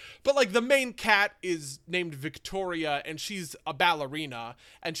whatever. But like the main cat is named Victoria, and she's a ballerina,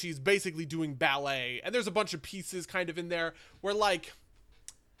 and she's basically doing ballet. And there's a bunch of pieces kind of in there where like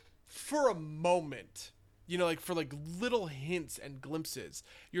for a moment, you know, like for like little hints and glimpses,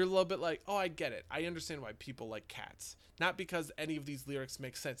 you're a little bit like, oh, I get it. I understand why people like cats. Not because any of these lyrics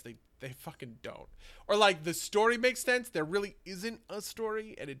make sense. They fucking don't. Or like the story makes sense. There really isn't a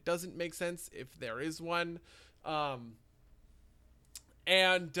story, and it doesn't make sense if there is one.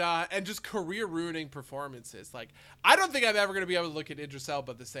 And just career ruining performances. Like, I don't think I'm ever going to be able to look at Idris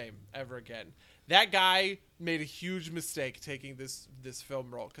Elba the same ever again. That guy made a huge mistake taking this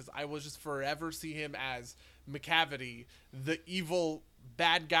film role, because I will just forever see him as McCavity, the evil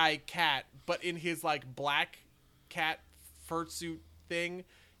bad guy cat, but in his like black cat fursuit thing,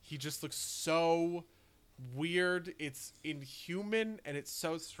 he just looks so weird. It's inhuman and it's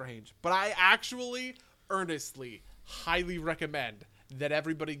so strange. But I actually earnestly highly recommend that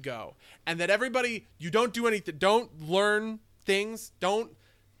everybody go, and that everybody, you don't do anything, don't learn things, don't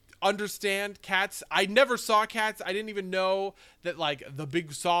understand Cats. I never saw Cats. I didn't even know that like the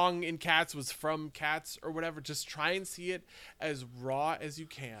big song in Cats was from Cats or whatever. Just try and see it as raw as you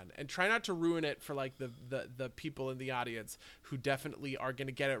can, and try not to ruin it for like the people in the audience who definitely are going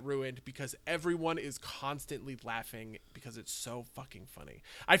to get it ruined, because everyone is constantly laughing because it's so fucking funny.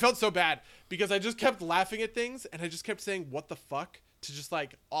 I felt so bad because I just kept laughing at things, and I just kept saying what the fuck to just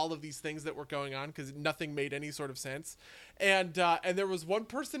like all of these things that were going on, because nothing made any sort of sense. And there was one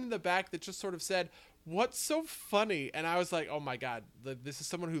person in the back that just sort of said, "What's so funny?" And I was like, oh my God, this is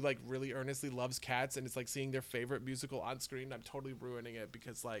someone who like really earnestly loves Cats, and it's like seeing their favorite musical on screen. I'm totally ruining it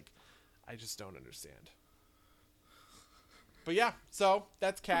because like, I just don't understand. But yeah, so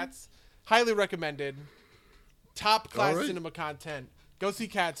that's Cats. Highly recommended. Top class cinema content. Go see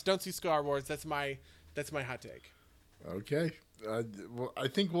Cats. Don't see Star Wars. That's my hot take. Okay. Well, I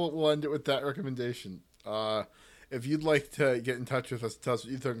think we'll end it with that recommendation. If you'd like to get in touch with us, tell us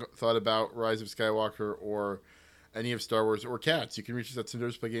what you thought about Rise of Skywalker or any of Star Wars or Cats, you can reach us at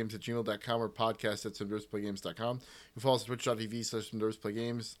SomeDorsPlayGames@gmail.com or podcast@SomeDorsPlayGames.com. You can follow us at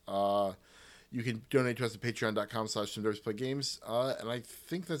twitch.tv/SomeDorsPlayGames. You can donate to us at patreon.com/SomeDorsPlayGames. And I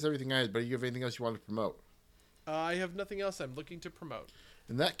think that's everything I had. But do you have anything else you want to promote? I have nothing else I'm looking to promote.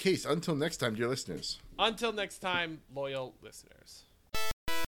 In that case, until next time, dear listeners. Until next time, loyal listeners.